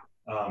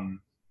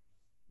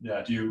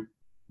 Yeah. Do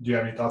you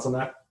have any thoughts on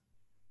that?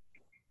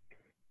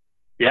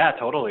 Yeah,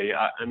 totally.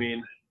 I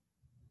mean,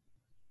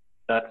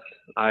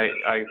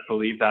 I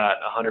believe that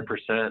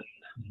 100%.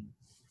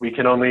 We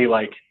can only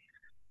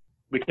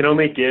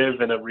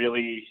give in a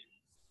really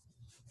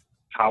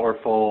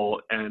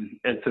powerful and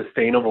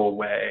sustainable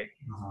way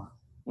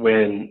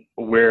when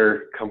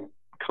we're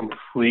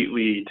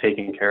completely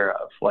taken care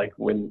of. Like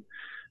when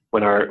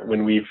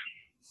we've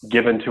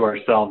given to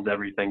ourselves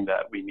everything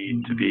that we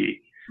need to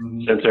be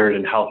centered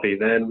and healthy,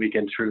 then we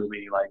can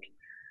truly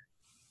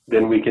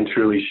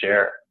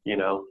share,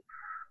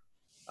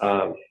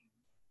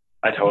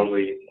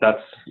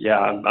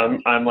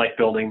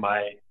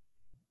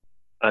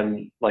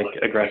 I'm like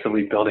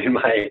aggressively building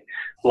my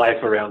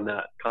life around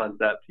that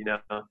concept,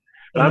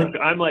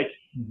 I'm like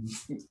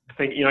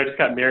thinking, I just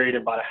got married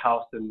and bought a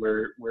house, and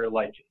we're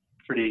like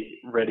pretty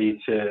ready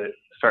to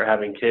start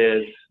having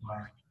kids,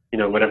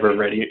 whatever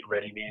ready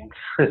means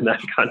in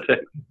that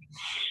context.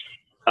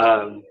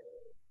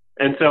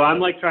 And so I'm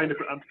trying to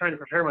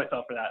prepare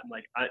myself for that. And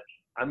like,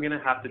 I'm going to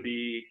have to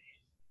be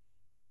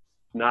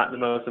not the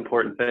most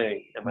important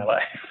thing in my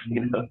life,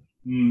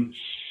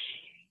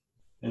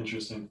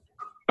 Interesting.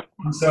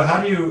 So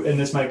how do you, and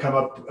this might come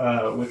up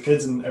with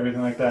kids and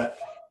everything like that,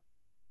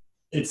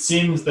 it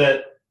seems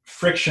that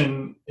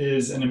friction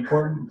is an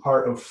important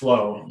part of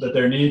flow, that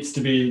there needs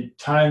to be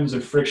times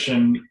of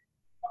friction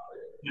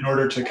in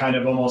order to kind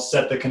of almost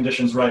set the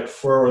conditions right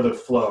for the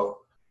flow.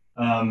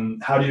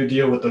 How do you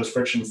deal with those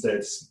friction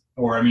states?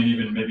 Or, I mean,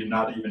 even maybe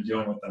not even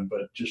dealing with them,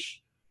 but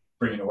just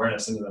bringing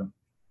awareness into them.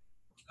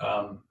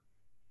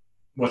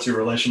 What's your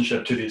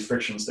relationship to these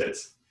friction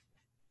states?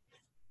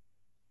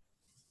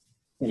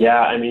 Yeah,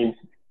 I mean,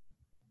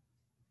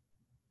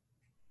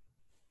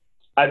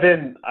 I've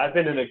been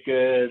in a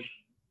good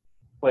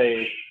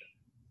place.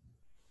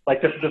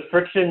 Like the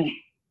friction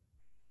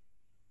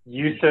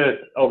used to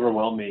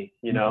overwhelm me,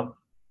 and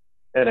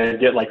I'd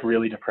get like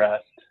really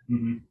depressed.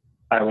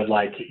 I would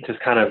like just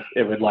kind of,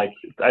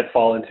 I'd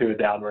fall into a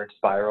downward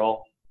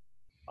spiral.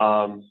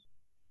 And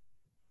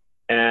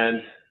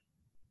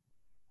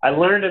I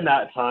learned in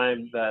that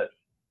time that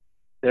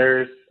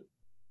there's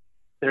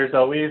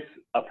always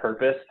a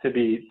purpose to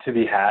be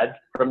had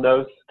from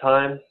those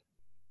times.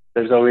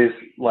 There's always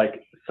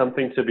like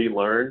something to be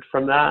learned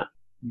from that.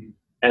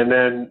 And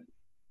then,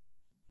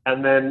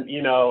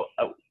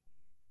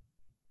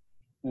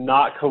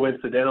 not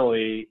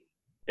coincidentally,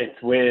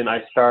 it's when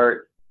I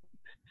start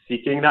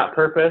seeking that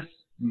purpose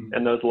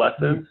and those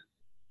lessons,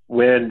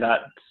 when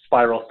that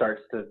spiral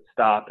starts to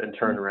stop and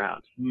turn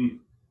around.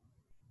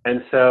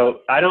 And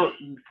so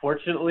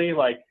fortunately,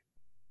 like,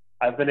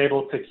 I've been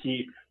able to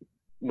keep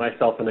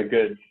myself in a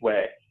good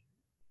way.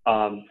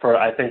 For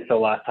I think the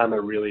last time I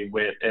really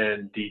went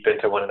in deep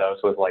into one of those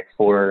was like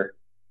 4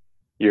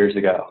 years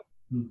ago.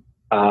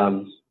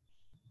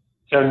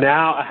 So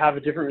now I have a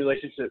different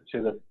relationship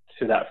to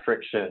that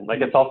friction.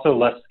 Like, it's also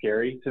less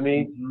scary to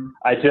me.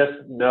 I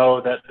just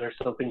know that there's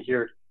something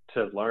here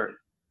to learn.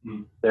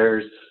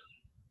 There's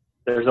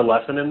a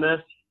lesson in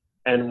this.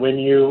 And when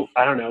you,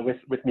 I don't know,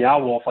 with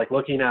Meow Wolf, like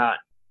looking at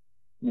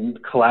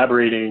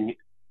collaborating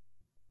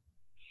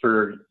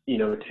for,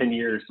 10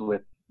 years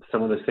with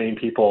some of the same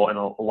people and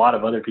a lot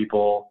of other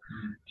people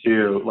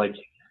too, like,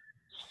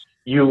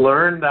 you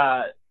learn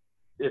that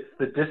it's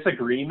the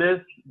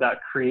disagreements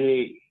that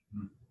create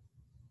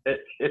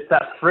it's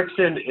that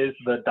friction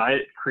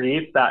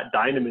creates that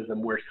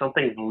dynamism where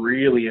something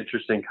really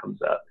interesting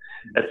comes up.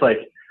 It's like,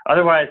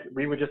 otherwise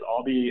we would just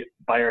all be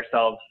by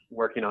ourselves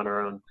working on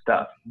our own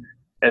stuff.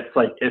 It's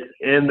like, it's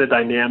in the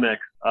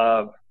dynamics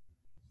of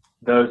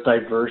those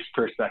diverse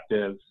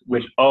perspectives,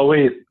 which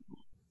always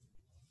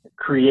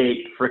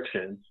create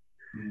friction,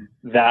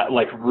 that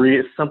like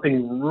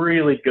something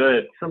really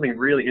good, something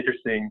really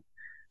interesting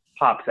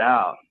pops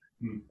out.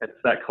 It's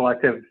that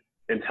collective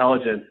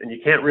intelligence, and you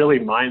can't really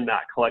mine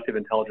that collective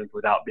intelligence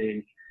without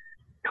being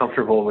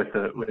comfortable with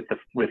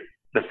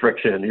the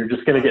friction. You're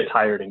just going to get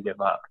tired and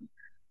give up.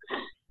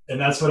 And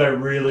that's what I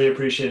really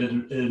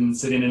appreciated in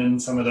sitting in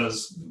some of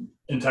those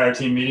entire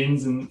team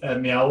meetings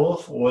at Meow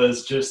Wolf,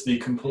 was just the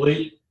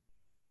complete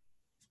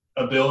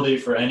ability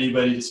for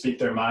anybody to speak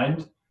their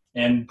mind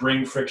and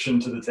bring friction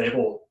to the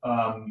table.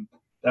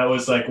 That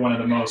was like one of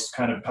the most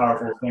kind of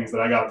powerful things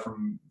that I got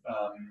from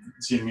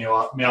seeing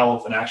Meow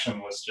Wolf in action,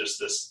 was just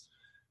this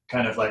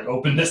kind of like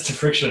openness to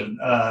friction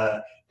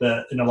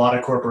that in a lot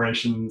of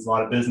corporations, a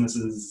lot of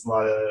businesses, a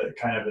lot of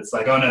kind of, it's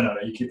like, oh, no,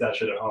 you keep that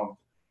shit at home.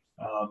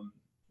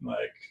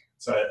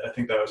 So I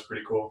think that was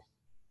pretty cool.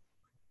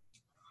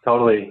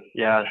 Totally.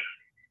 Yeah.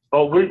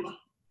 Well,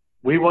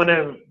 we want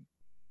to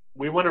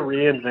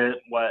reinvent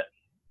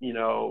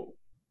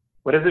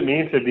what does it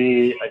mean to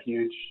be a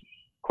huge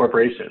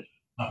corporation?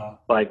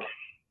 Like,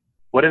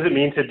 what does it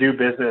mean to do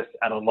business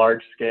at a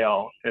large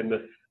scale in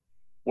this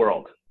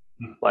world?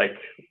 Like,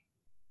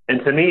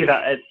 and to me,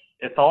 that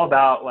it's all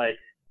about like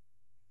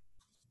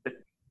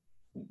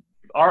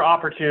our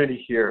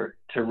opportunity here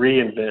to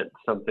reinvent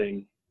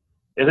something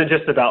isn't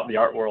just about the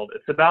art world.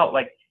 It's about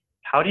like,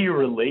 how do you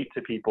relate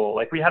to people?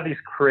 Like, we have these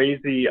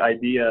crazy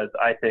ideas,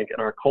 I think, in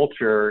our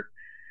culture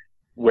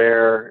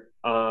where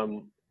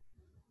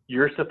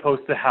you're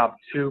supposed to have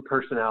two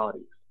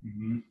personalities.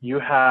 You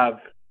have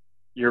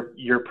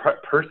your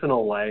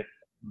personal life,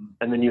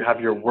 and then you have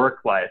your work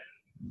life.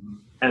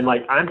 And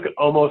like, I'm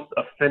almost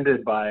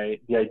offended by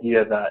the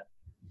idea that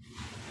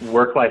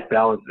work-life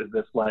balance is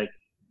this like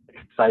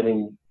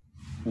exciting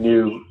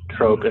new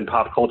trope in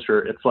pop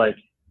culture. It's like,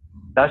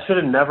 that should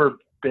have never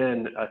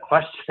been a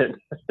question,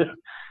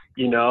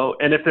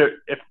 And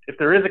if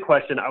there is a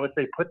question, I would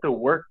say put the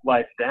work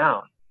life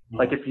down.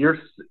 Like, if you're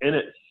in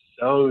it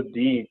so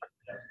deep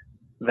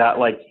that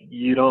like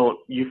you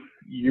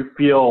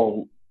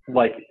feel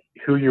like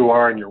who you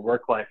are in your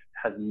work life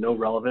has no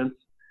relevance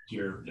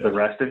to the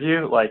rest of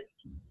you, like,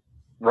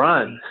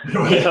 run,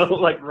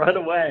 like, run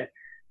away.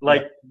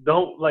 Like,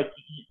 don't, like,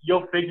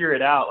 you'll figure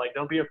it out. Like,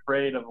 don't be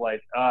afraid of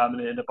like, I'm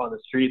going to end up on the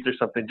streets or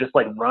something. Just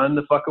like, run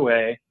the fuck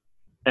away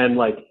and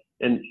like,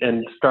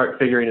 and start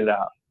figuring it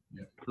out.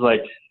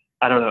 Like,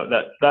 I don't know,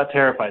 that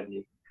terrifies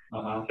me.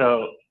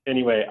 So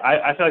anyway,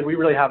 I feel like we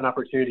really have an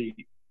opportunity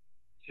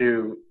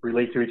to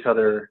relate to each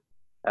other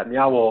at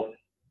Meow Wolf,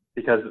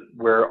 because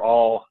we're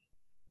all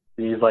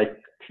these like,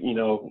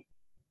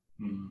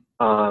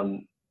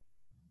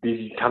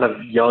 these kind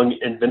of young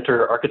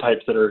inventor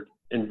archetypes that are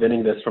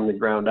inventing this from the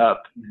ground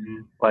up.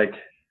 Like,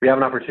 we have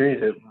an opportunity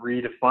to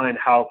redefine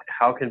how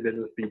can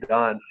business be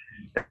done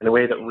in a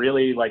way that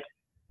really like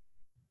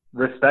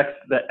respects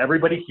that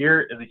everybody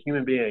here is a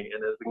human being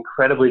and is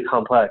incredibly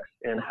complex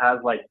and has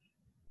like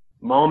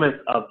moments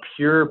of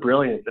pure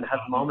brilliance and has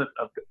moments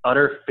of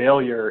utter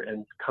failure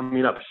and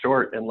coming up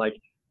short, and like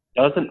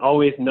doesn't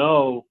always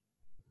know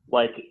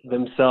like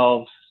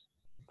themselves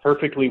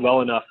perfectly well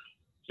enough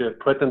to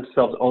put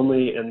themselves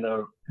only in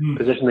the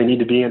position they need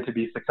to be in to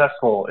be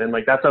successful. And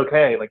like, that's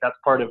okay. Like, that's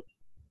part of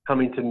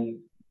coming to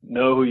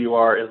know who you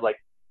are, is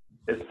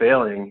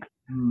failing.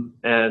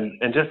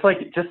 And just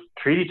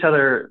treat each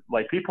other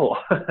like people,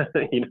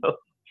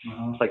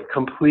 like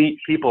complete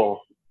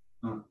people.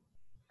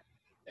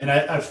 And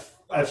I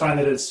find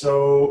that it's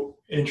so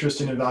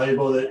interesting and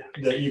valuable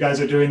that you guys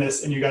are doing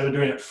this, and you guys are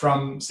doing it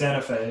from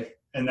Santa Fe,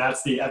 and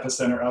that's the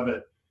epicenter of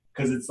it.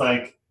 Because it's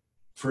like,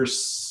 for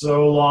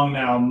so long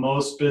now,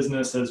 most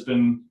business has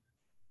been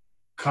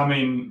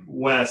coming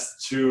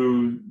west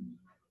to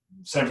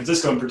San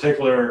Francisco in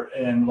particular,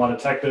 and a lot of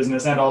tech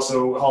business, and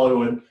also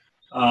Hollywood.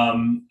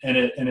 And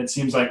it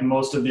seems like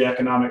most of the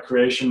economic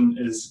creation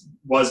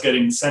was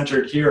getting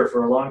centered here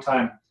for a long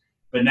time.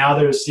 But now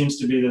there seems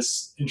to be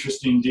this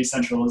interesting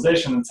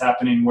decentralization that's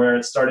happening, where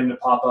it's starting to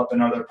pop up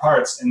in other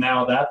parts. And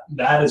now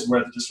that is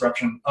where the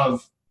disruption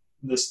of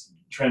this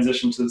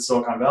transition to the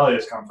Silicon Valley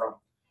has come from.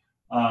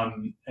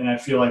 And I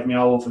feel like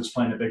Meow Wolf is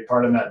playing a big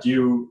part in that. Do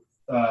you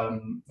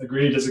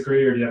agree,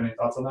 disagree, or do you have any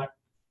thoughts on that?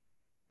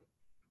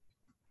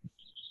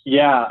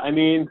 Yeah, I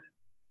mean,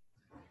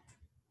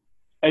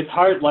 it's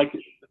hard, like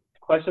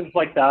questions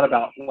like that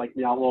about like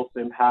Meow Wolf's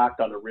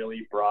impact on a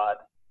really broad,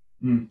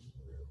 on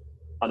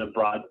a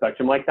broad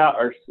spectrum like that,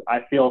 or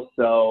I feel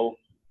so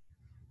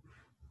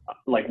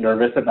like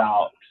nervous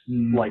about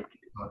like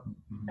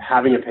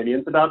having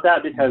opinions about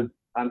that because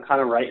I'm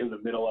kind of right in the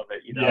middle of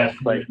it, you know? Yeah.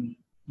 Like,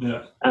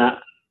 yeah.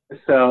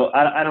 So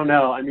I don't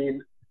know. I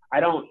mean, I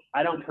don't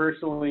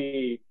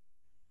personally,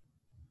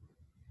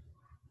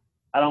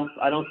 I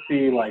don't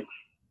see like,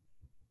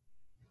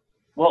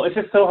 well, it's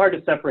just so hard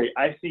to separate.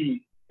 I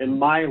see in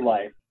my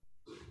life,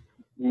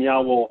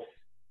 Meow Wolf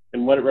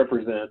and what it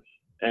represents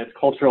and its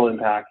cultural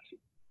impact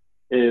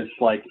is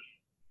like,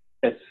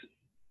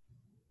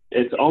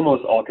 it's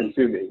almost all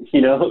consuming,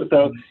 you know?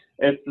 So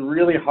it's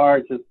really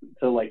hard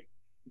to like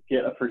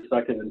get a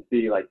perspective and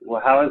see like,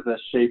 well, how is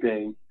this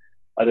shaping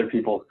other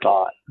people's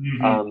thought?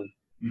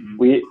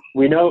 We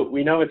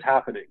know it's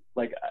happening.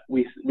 Like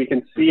we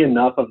can see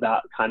enough of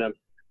that kind of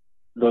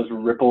those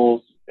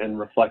ripples and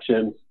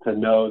reflections to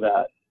know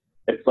that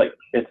it's like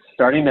it's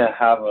starting to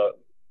have a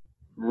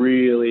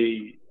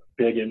really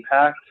big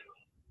impact,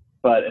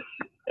 but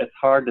it's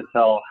hard to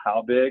tell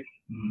how big.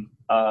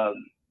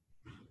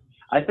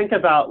 I think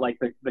about like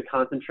the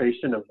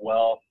concentration of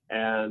wealth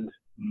and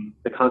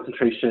the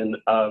concentration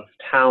of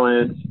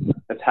talent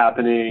that's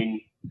happening,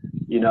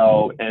 you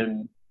know,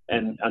 and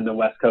on the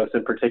West Coast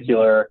in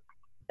particular,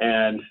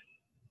 and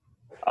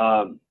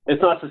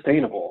it's not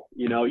sustainable.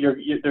 You know,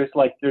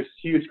 there's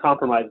huge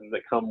compromises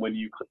that come when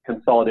you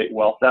consolidate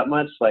wealth that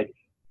much. Like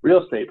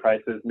real estate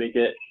prices make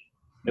it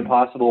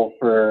impossible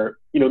for,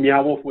 you know,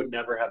 Meow Wolf would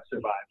never have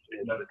survived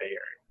in the Bay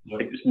Area.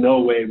 Like, there's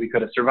no way we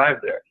could have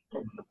survived there.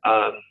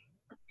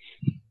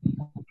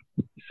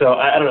 So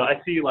I don't know.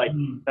 I see like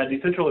that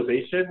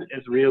decentralization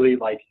is really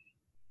like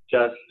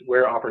just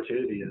where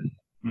opportunity is.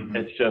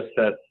 It's just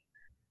that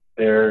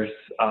there's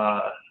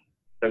a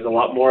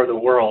lot more of the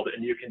world,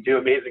 and you can do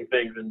amazing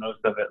things in most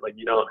of it. Like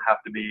you don't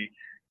have to be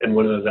in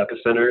one of those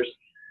epicenters,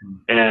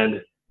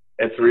 and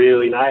it's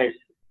really nice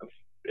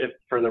if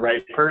for the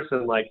right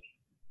person. Like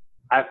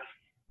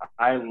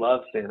I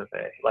love Santa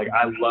Fe. Like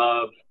I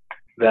love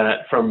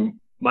that from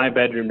my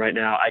bedroom right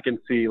now, I can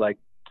see like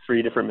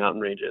 3 different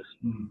mountain ranges,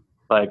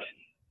 like,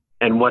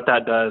 and what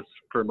that does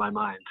for my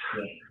mind,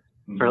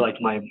 for like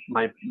my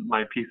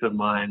peace of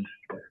mind.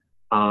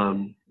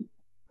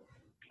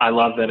 I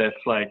love that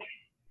it's like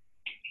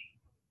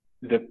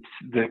the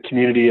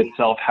community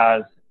itself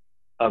has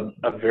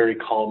a very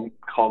calm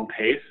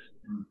pace,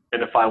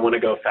 and if I want to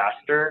go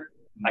faster,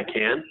 I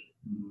can,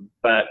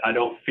 but I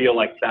don't feel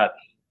like that's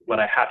what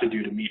I have to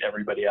do to meet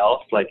everybody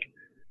else. Like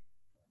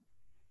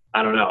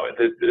I don't know,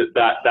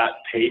 that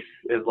pace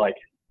is like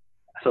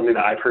something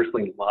that I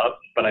personally love,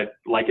 but I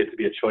like it to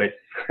be a choice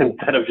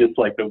instead of just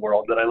like the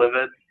world that I live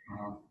in.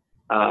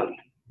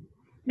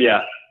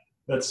 Yeah.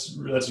 That's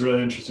a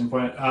really interesting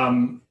point.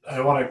 I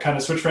want to kind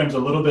of switch frames a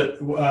little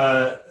bit,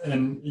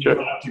 and you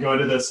don't have to go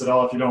into this at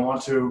all if you don't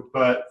want to,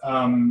 but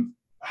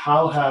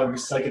how have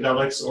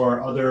psychedelics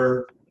or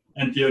other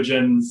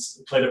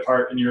entheogens played a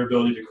part in your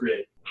ability to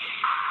create?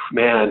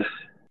 Man,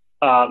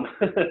 so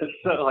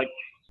like,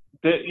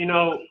 you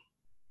know,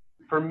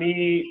 for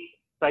me,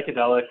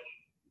 psychedelics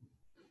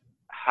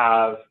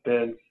have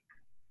been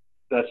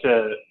such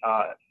a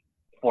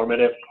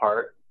formative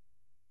part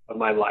of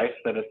my life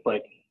that it's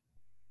like,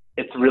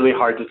 it's really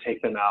hard to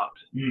take them out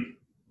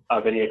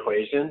of any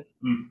equation.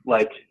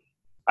 Like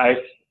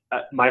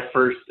my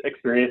first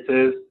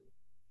experiences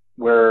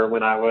were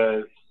when I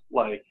was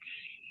like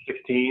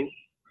 16,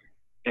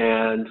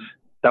 and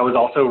that was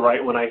also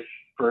right when I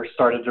first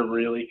started to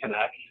really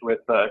connect with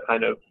the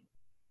kind of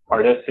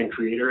artist and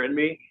creator in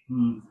me.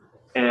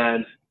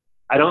 And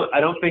I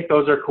don't think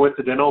those are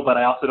coincidental, but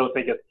I also don't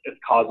think it's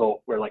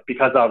causal, where like,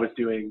 because I was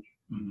doing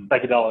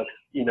psychedelics,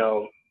 you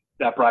know,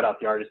 that brought out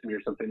the artist in me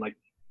or something. Like,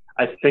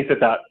 I think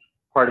that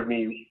part of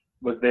me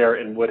was there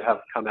and would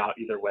have come out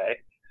either way.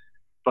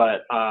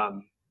 But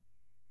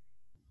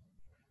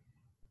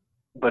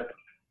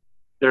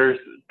there's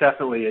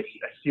definitely a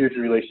huge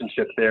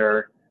relationship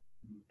there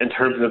in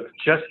terms of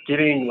just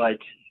getting, like,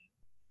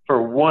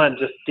 for one,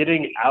 just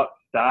getting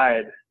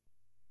outside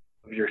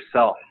of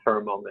yourself for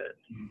a moment.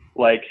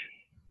 Like,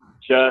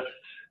 just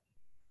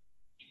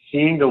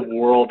seeing the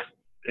world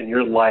in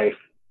your life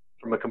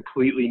from a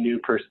completely new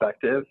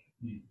perspective.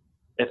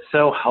 It's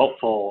so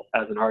helpful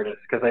as an artist,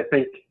 because I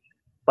think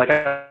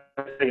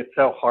it's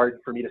so hard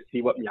for me to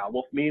see what Meow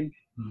Wolf means.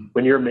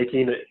 When you're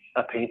making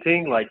a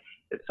painting, like,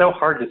 it's so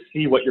hard to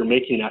see what you're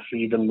making after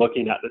you've been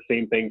looking at the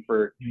same thing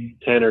for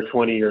 10 or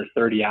 20 or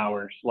 30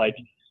 hours. Like,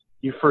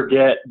 you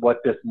forget what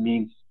this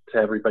means to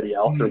everybody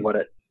else or what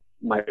it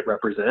might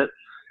represent.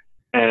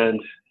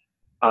 And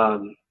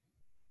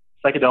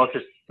psychedelics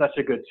is such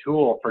a good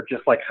tool for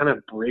just like kind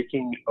of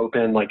breaking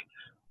open like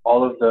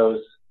all of those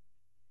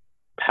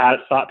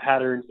thought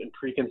patterns and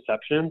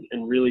preconceptions,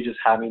 and really just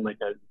having like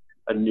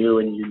a new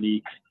and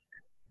unique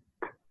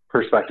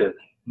perspective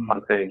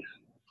on things.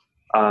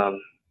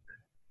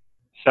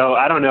 So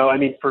I don't know. I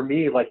mean, for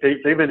me, like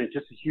they've been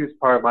just a huge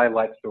part of my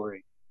life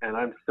story, and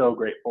I'm so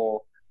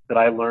grateful that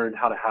I learned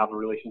how to have a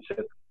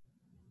relationship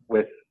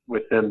with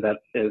them that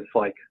is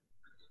like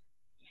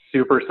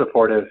super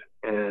supportive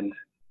and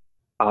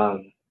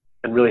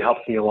really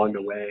helps me along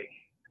the way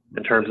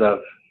in terms of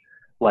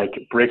like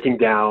breaking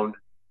down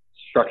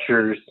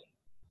structures,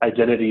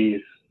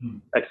 identities,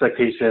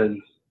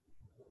 expectations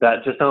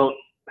that just don't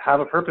have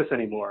a purpose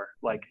anymore.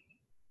 Like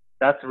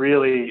that's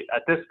really,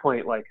 at this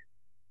point, like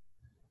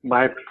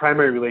my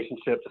primary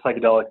relationship to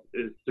psychedelics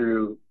is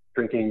through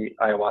drinking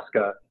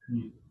ayahuasca,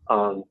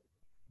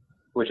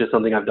 which is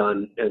something I've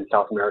done in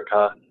South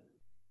America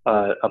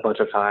a bunch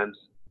of times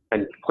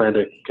and plan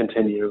to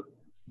continue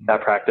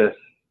that practice.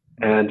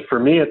 And for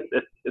me,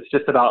 it's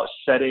just about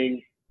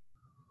shedding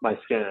my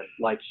skin,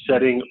 like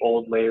shedding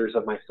old layers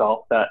of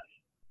myself that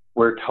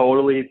were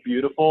totally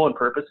beautiful and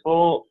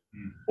purposeful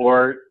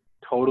or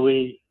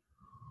totally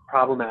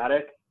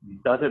problematic.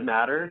 Doesn't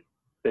matter.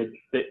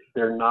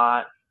 They're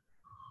not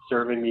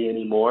serving me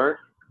anymore.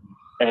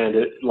 And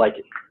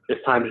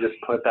it's time to just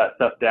put that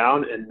stuff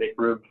down and make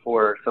room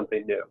for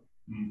something new,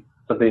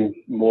 something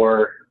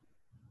more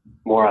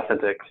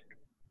authentic.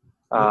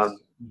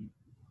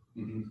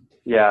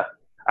 Yeah.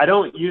 I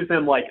don't use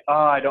them like, oh,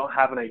 I don't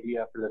have an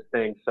idea for this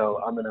thing, so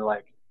I'm going to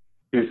like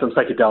do some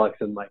psychedelics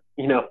and like,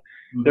 you know,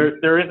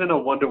 there isn't a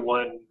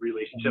one-to-one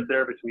relationship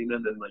there between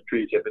them and like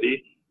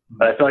creativity,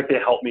 but I feel like they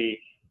help me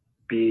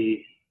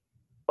be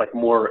like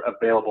more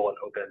available and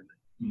open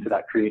to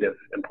that creative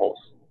impulse.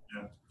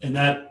 Yeah. And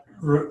that,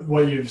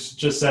 what you've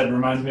just said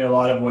reminds me a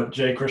lot of what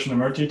Jay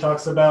Krishnamurti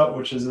talks about,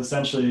 which is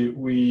essentially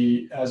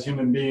we as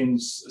human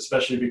beings,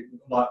 especially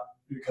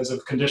because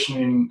of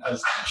conditioning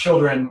as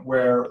children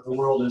where the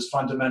world is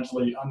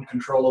fundamentally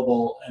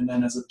uncontrollable, and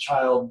then as a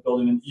child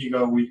building an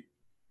ego, we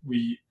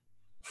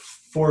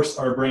force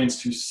our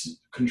brains to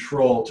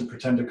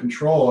pretend to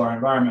control our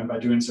environment by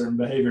doing certain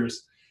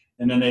behaviors,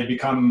 and then they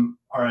become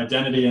our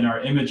identity and our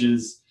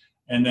images.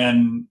 And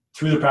then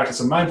through the practice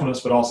of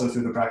mindfulness, but also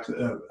through the practice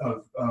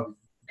of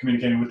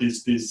communicating with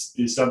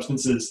these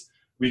substances,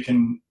 we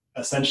can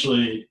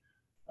essentially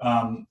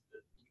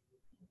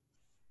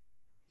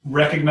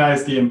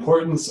recognize the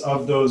importance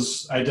of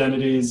those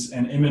identities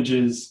and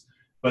images,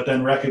 but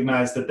then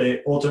recognize that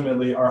they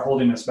ultimately are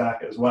holding us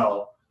back as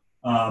well.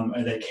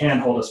 And they can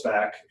hold us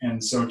back.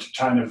 And so to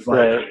kind of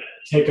like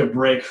take a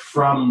break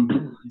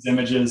from these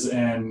images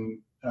and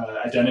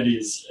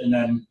identities,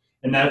 and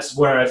that's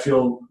where I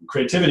feel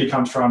creativity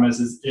comes from,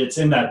 is it's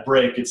in that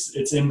break.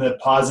 It's in the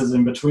pauses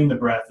in between the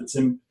breath. It's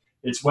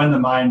when the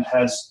mind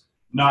has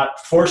not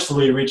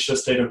forcefully reached a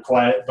state of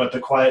quiet, but the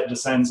quiet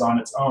descends on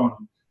its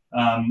own.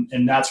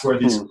 And that's where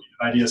these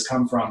ideas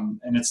come from.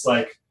 And it's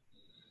like,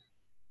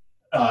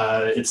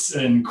 it's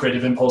in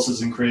creative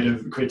impulses and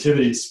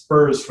creativity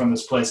spurs from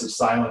this place of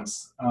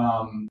silence.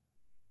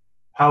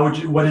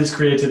 What is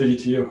creativity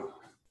to you?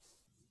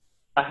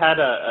 I had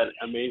an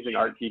amazing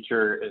art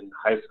teacher in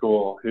high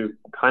school who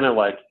kind of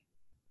like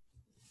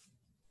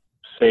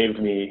saved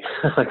me.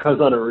 Like I was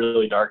on a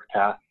really dark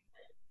path,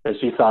 and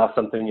she saw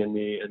something in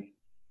me,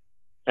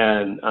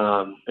 and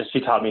she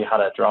taught me how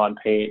to draw and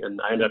paint,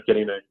 and I ended up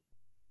getting a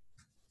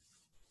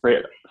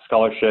great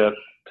scholarship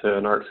to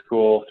an art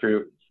school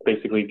through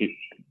basically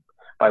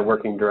by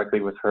working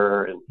directly with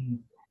her. And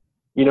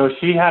you know,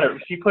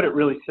 she put it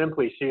really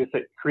simply. She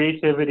said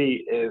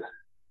creativity is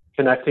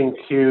connecting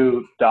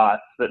two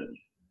dots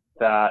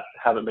that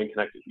haven't been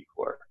connected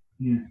before.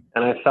 And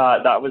I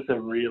thought that was a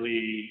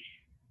really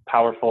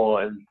powerful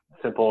and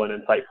simple and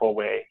insightful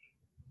way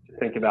to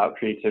think about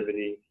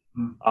creativity.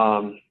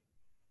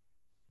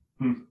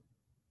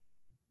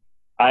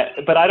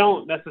 But I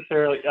don't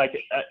necessarily, like,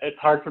 it's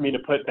hard for me to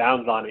put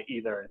bounds on it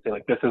either and say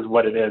like, this is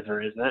what it is or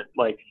isn't.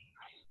 Like,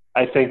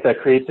 I think that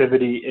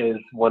creativity is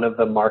one of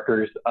the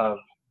markers of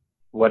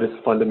what is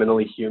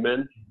fundamentally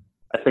human.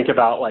 I think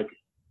about like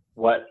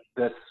what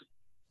this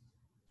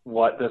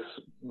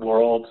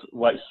world,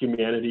 what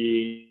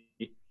humanity,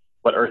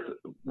 what Earth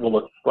will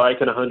look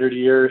like in 100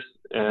 years,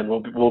 and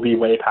we'll be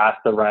way past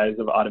the rise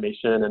of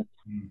automation and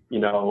you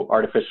know,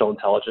 artificial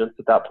intelligence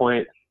at that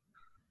point.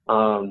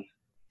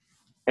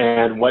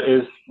 And what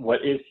is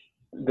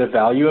the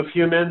value of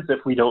humans if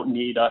we don't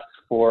need us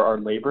for our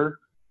labor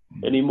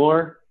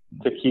anymore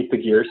to keep the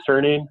gears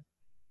turning?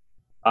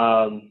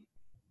 And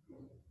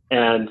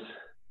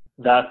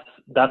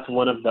that's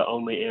one of the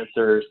only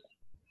answers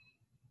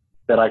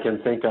that I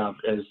can think of,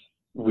 is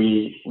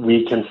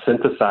we can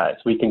synthesize,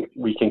 we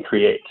can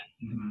create.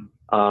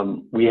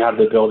 We have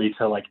the ability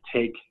to like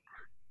take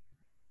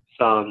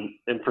some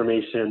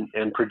information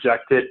and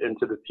project it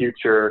into the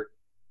future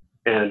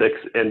and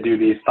do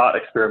these thought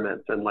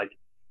experiments and like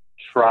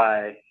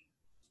try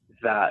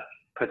that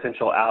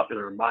potential out in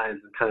our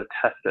minds and kind of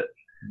test it.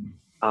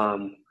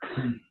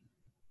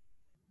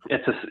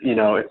 It's just, you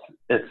know,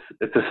 it's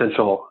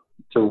essential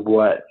to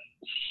what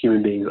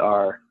human beings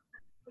are.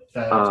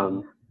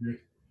 And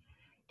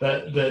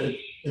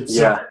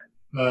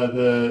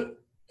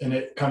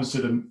it comes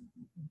to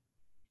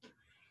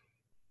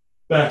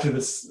back to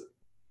this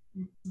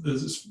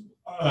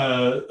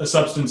a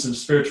substance of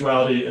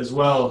spirituality as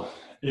well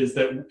is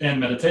that, and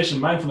meditation,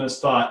 mindfulness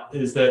thought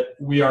is that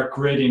we are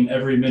creating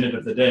every minute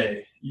of the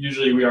day.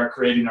 Usually we are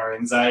creating our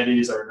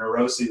anxieties, our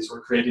neuroses,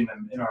 we're creating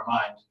them in our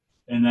mind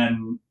and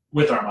then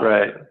with our mind.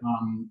 Right.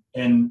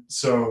 And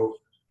so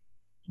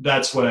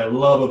that's what I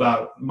love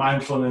about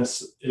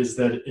mindfulness is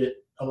that it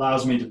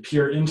allows me to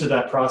peer into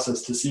that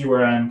process to see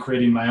where I'm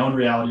creating my own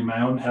reality,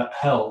 my own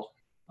hell,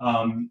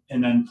 and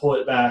then pull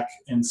it back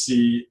and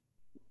see,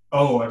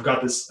 oh, I've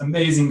got this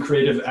amazing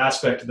creative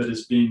aspect that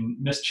is being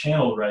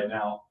mischanneled right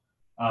now.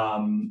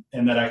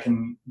 And that I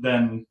can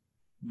then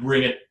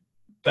bring it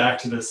back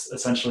to this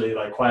essentially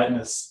like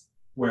quietness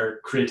where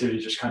creativity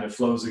just kind of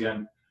flows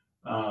again.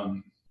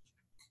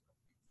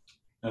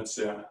 That's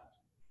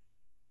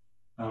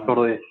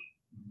totally.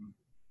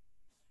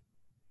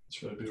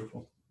 It's really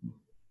beautiful.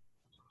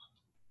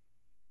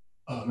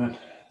 Oh man.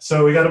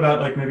 So we got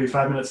about like maybe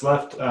 5 minutes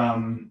left.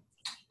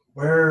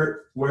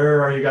 Where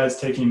are you guys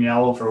taking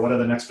Meow for? What are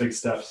the next big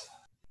steps?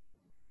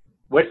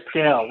 Which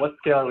scale? What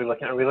scale are we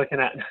looking at? Are we looking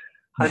at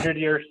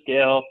 100-year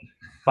scale,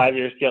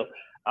 5-year scale?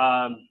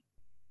 I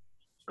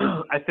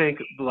think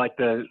like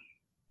the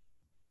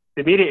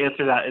immediate answer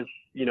to that is,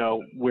 you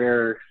know,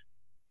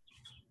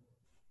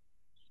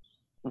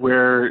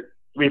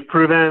 we've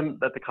proven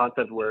that the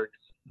concept works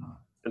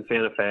in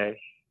Santa Fe,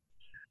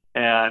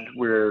 and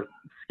we're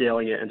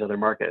scaling it into other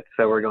markets.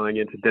 So we're going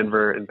into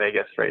Denver and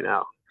Vegas right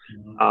now,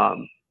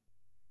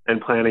 and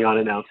planning on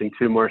announcing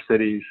 2 more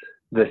cities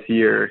this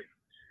year.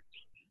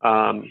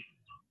 So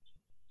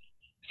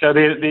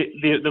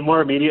the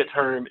more immediate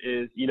term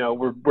is, you know,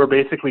 we're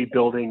basically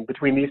building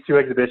between these 2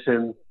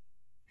 exhibitions,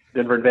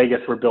 Denver and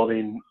Vegas, we're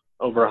building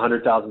over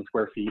 100,000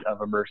 square feet of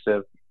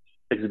immersive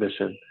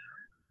exhibition.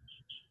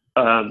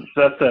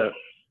 So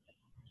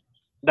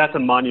that's a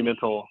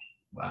monumental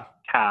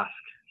task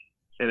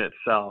in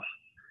itself.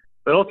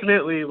 But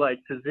ultimately, like,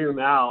 to zoom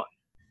out,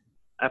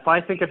 if I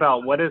think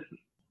about what is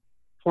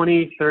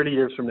 20, 30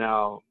 years from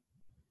now,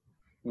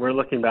 we're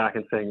looking back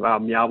and saying, wow,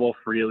 Meow Wolf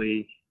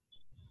really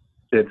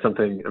did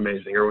something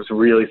amazing or was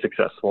really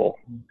successful.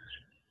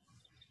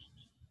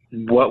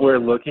 What we're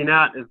looking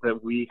at is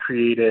that we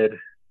created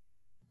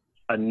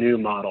a new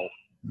model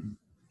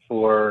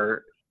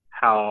for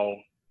how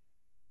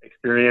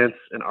experience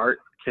and art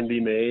can be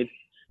made,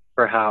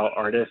 for how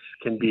artists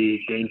can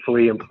be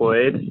gainfully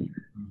employed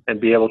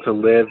and be able to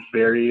live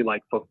very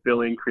like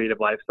fulfilling creative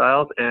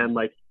lifestyles and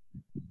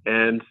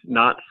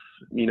not,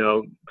 you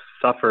know,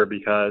 suffer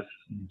because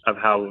of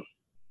how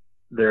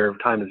their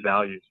time is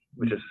valued,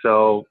 which is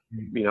so,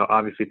 you know,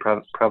 obviously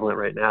prevalent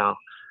right now.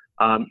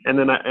 And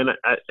then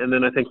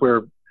I think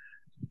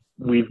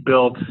we've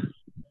built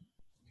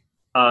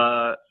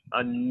a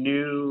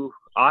new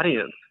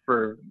audience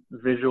for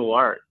visual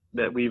art,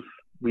 that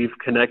we've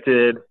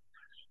connected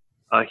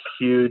a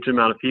huge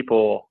amount of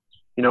people.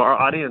 You know, our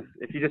audience,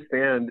 if you just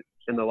stand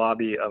in the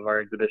lobby of our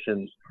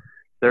exhibition,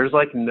 there's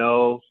like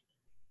no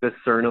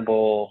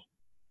discernible,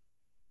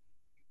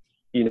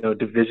 you know,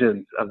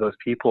 divisions of those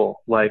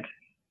people. Like,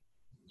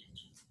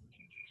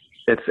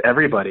 it's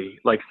everybody,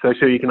 like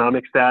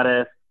socioeconomic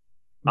status,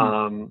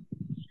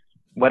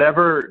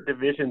 whatever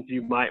divisions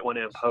you might want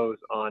to impose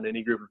on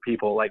any group of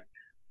people, like,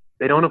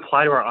 they don't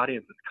apply to our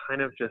audience. It's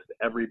kind of just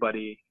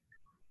everybody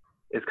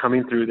is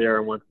coming through there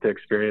and wants to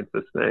experience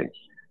this thing.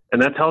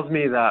 And that tells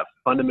me that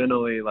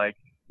fundamentally, like,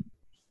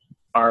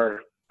 our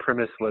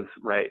premise was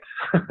right.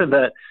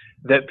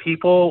 that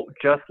people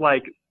just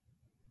like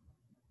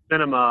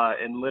cinema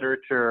and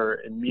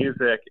literature and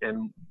music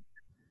and,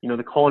 you know,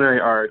 the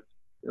culinary arts,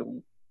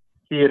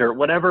 theater,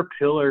 whatever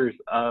pillars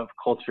of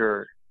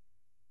culture,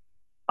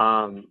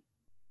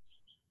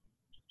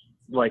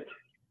 like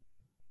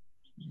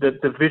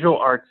the visual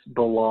arts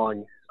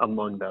belong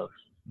among those.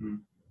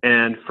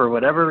 And for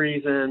whatever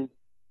reason,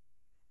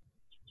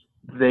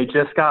 they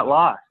just got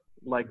lost.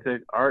 Like, the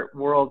art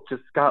world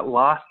just got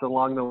lost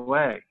along the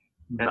way,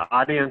 and the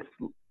audience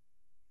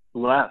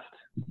left.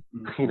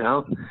 You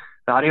know,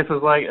 the audience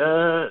was like,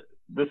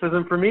 this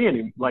isn't for me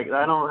anymore. Like,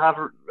 I don't have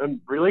a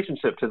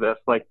relationship to this.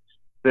 Like,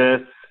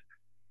 this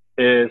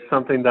is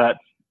something that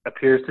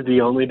appears to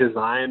be only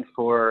designed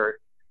for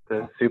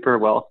the super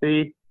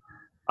wealthy.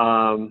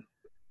 I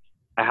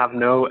have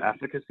no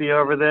efficacy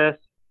over this.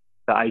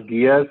 The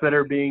ideas that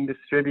are being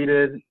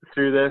distributed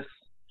through this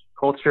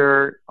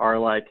culture are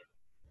like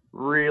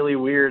really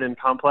weird and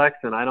complex,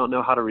 and I don't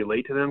know how to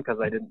relate to them because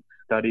I didn't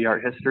study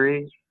art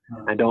history.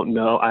 I don't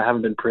know. I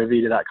haven't been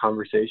privy to that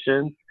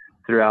conversation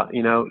throughout,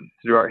 you know,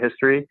 through art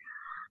history.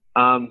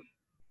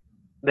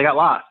 They got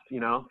lost, you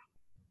know,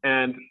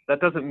 and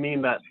that doesn't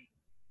mean that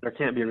there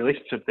can't be a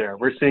relationship there.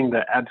 We're seeing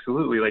that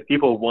absolutely, like,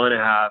 people want to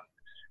have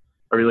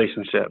a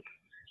relationship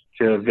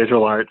to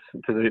visual arts,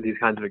 to these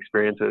kinds of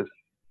experiences.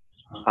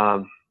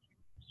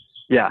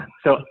 Yeah.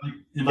 So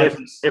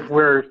if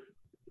we're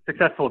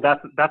successful,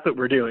 that's what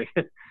we're doing.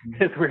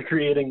 Is we're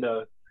creating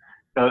those,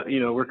 you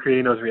know, we're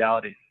creating those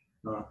realities.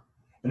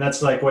 And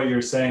that's like what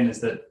you're saying,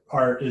 is that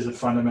art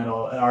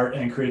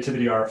and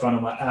creativity are a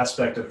fundamental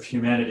aspect of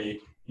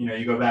humanity,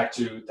 you go back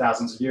to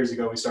thousands of years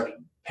ago, we started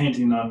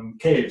painting on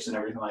caves and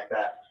everything like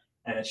that.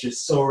 And it's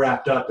just so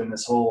wrapped up in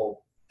this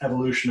whole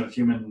evolution of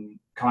human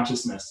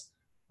consciousness.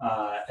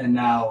 And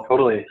now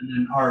Totally.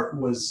 and art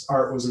was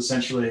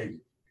essentially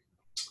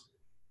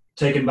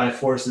taken by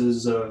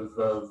forces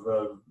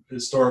of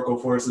historical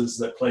forces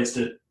that placed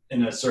it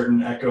in a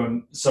certain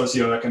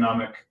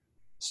socioeconomic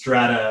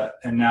strata,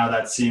 and now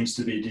that seems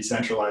to be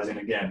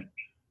decentralizing again.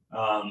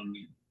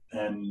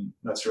 And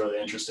that's really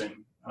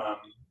interesting.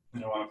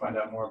 And I want to find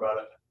out more about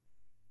it.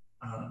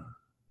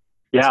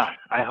 Yeah,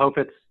 I hope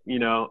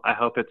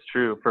it's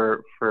true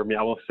for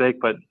Meow's sake,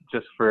 but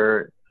just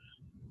for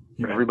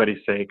everybody's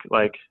sake.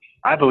 Like,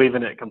 I believe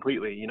in it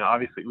completely.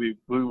 Obviously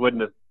we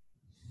wouldn't have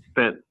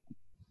spent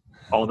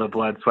all the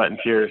blood, sweat, and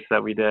tears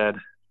that we did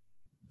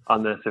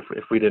on this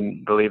if we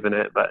didn't believe in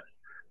it. But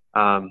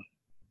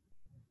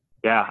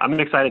yeah, I'm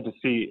excited to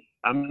see.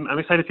 I'm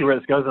excited to see where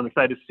this goes. I'm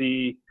excited to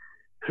see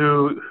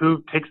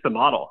who takes the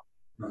model.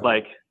 Right.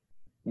 Like,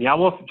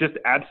 Meow just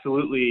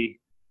absolutely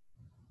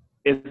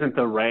isn't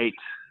the right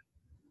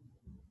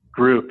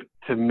group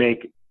to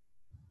make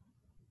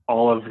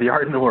all of the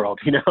art in the world.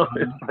 It's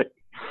like,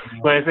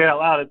 when I say it out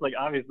loud, it's like,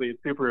 obviously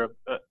it's super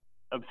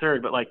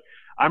absurd, but like,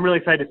 I'm really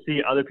excited to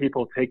see other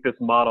people take this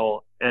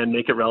model and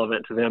make it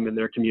relevant to them and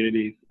their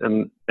communities.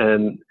 And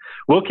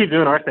we'll keep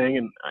doing our thing.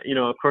 And,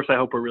 of course, I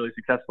hope we're really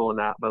successful in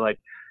that. But like,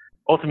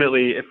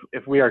 ultimately,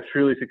 if we are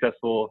truly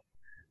successful,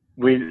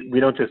 we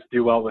don't just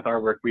do well with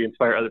our work. We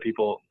inspire other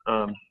people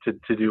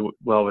to do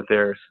well with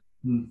theirs.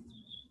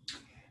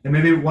 And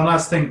maybe one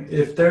last thing,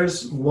 if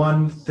there's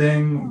one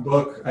thing,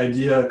 book,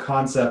 idea,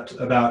 concept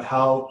about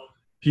how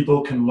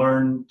people can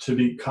learn to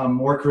become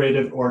more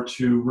creative or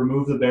to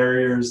remove the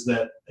barriers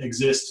that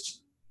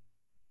exist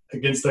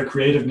against their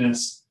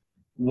creativeness,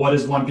 what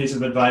is one piece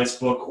of advice,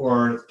 book,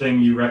 or thing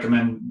you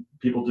recommend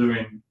people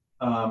doing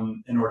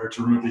in order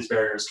to remove these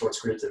barriers towards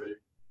creativity?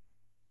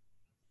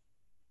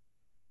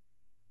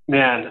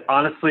 Man,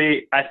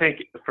 honestly, I think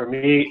for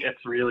me,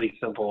 it's really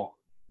simple.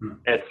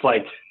 It's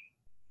like,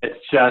 it's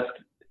just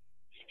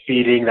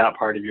feeding that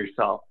part of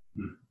yourself.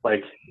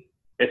 Like,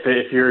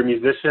 if you're a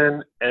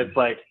musician, it's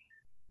like,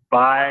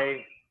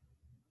 buy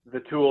the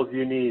tools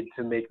you need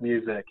to make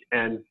music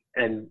and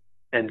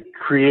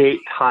create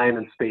time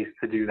and space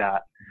to do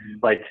that.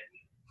 Like,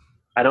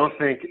 I don't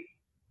think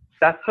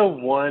that's the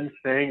one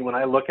thing. When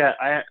I look at,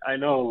 I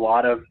know a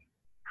lot of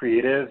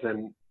creatives,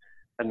 and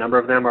a number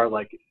of them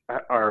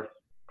are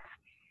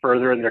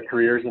further in their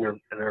careers and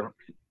are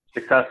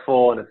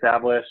successful and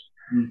established.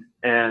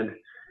 And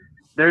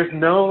there's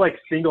no like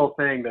single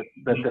thing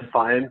that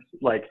defines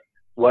like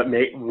what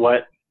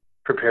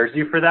prepares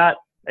you for that,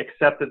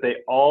 except that they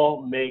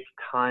all make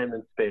time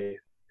and space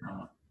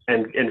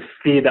and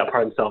feed that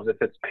part of themselves. If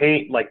it's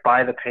paint, like,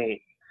 buy the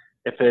paint.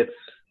 If it's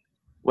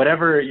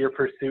whatever your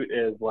pursuit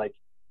is, like,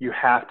 you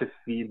have to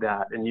feed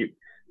that, and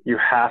you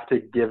have to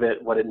give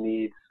it what it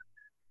needs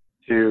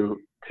to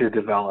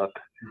develop.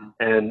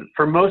 And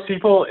for most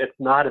people, it's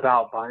not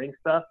about buying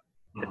stuff.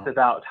 It's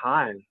about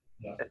time.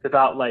 It's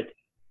about like,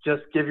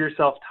 just give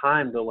yourself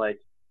time to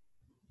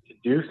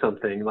do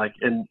something. Like,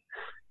 and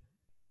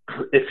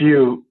if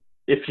you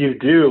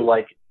do,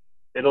 like,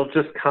 it'll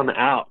just come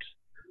out.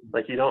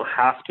 Like, you don't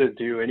have to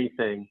do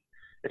anything.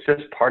 It's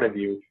just part of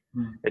you.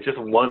 It just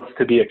wants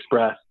to be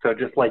expressed. So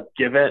just like,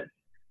 give it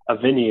a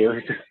venue,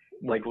 just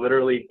like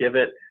literally give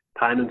it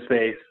time and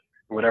space,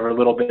 whatever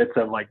little bits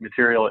of like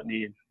material it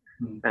needs.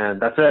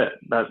 And that's it.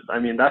 That's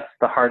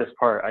the hardest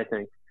part, I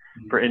think,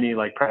 for any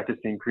like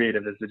practicing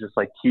creative, is to just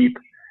like keep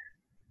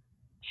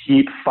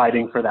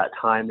fighting for that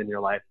time in your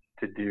life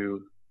to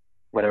do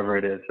whatever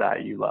it is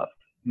that you love.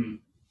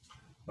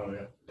 Oh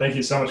yeah. Thank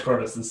you so much,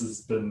 Corvas. This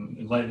has been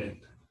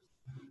enlightening.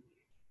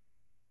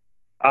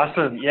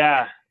 Awesome.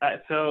 Yeah.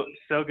 So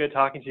good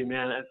talking to you,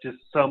 man. It's just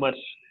so much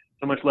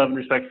love and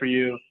respect for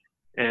you.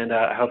 And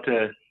I hope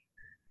to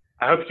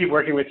keep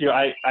working with you.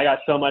 I got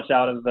so much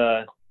out of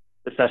the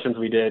sessions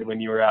we did when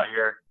you were out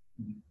here.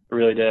 I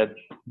really did.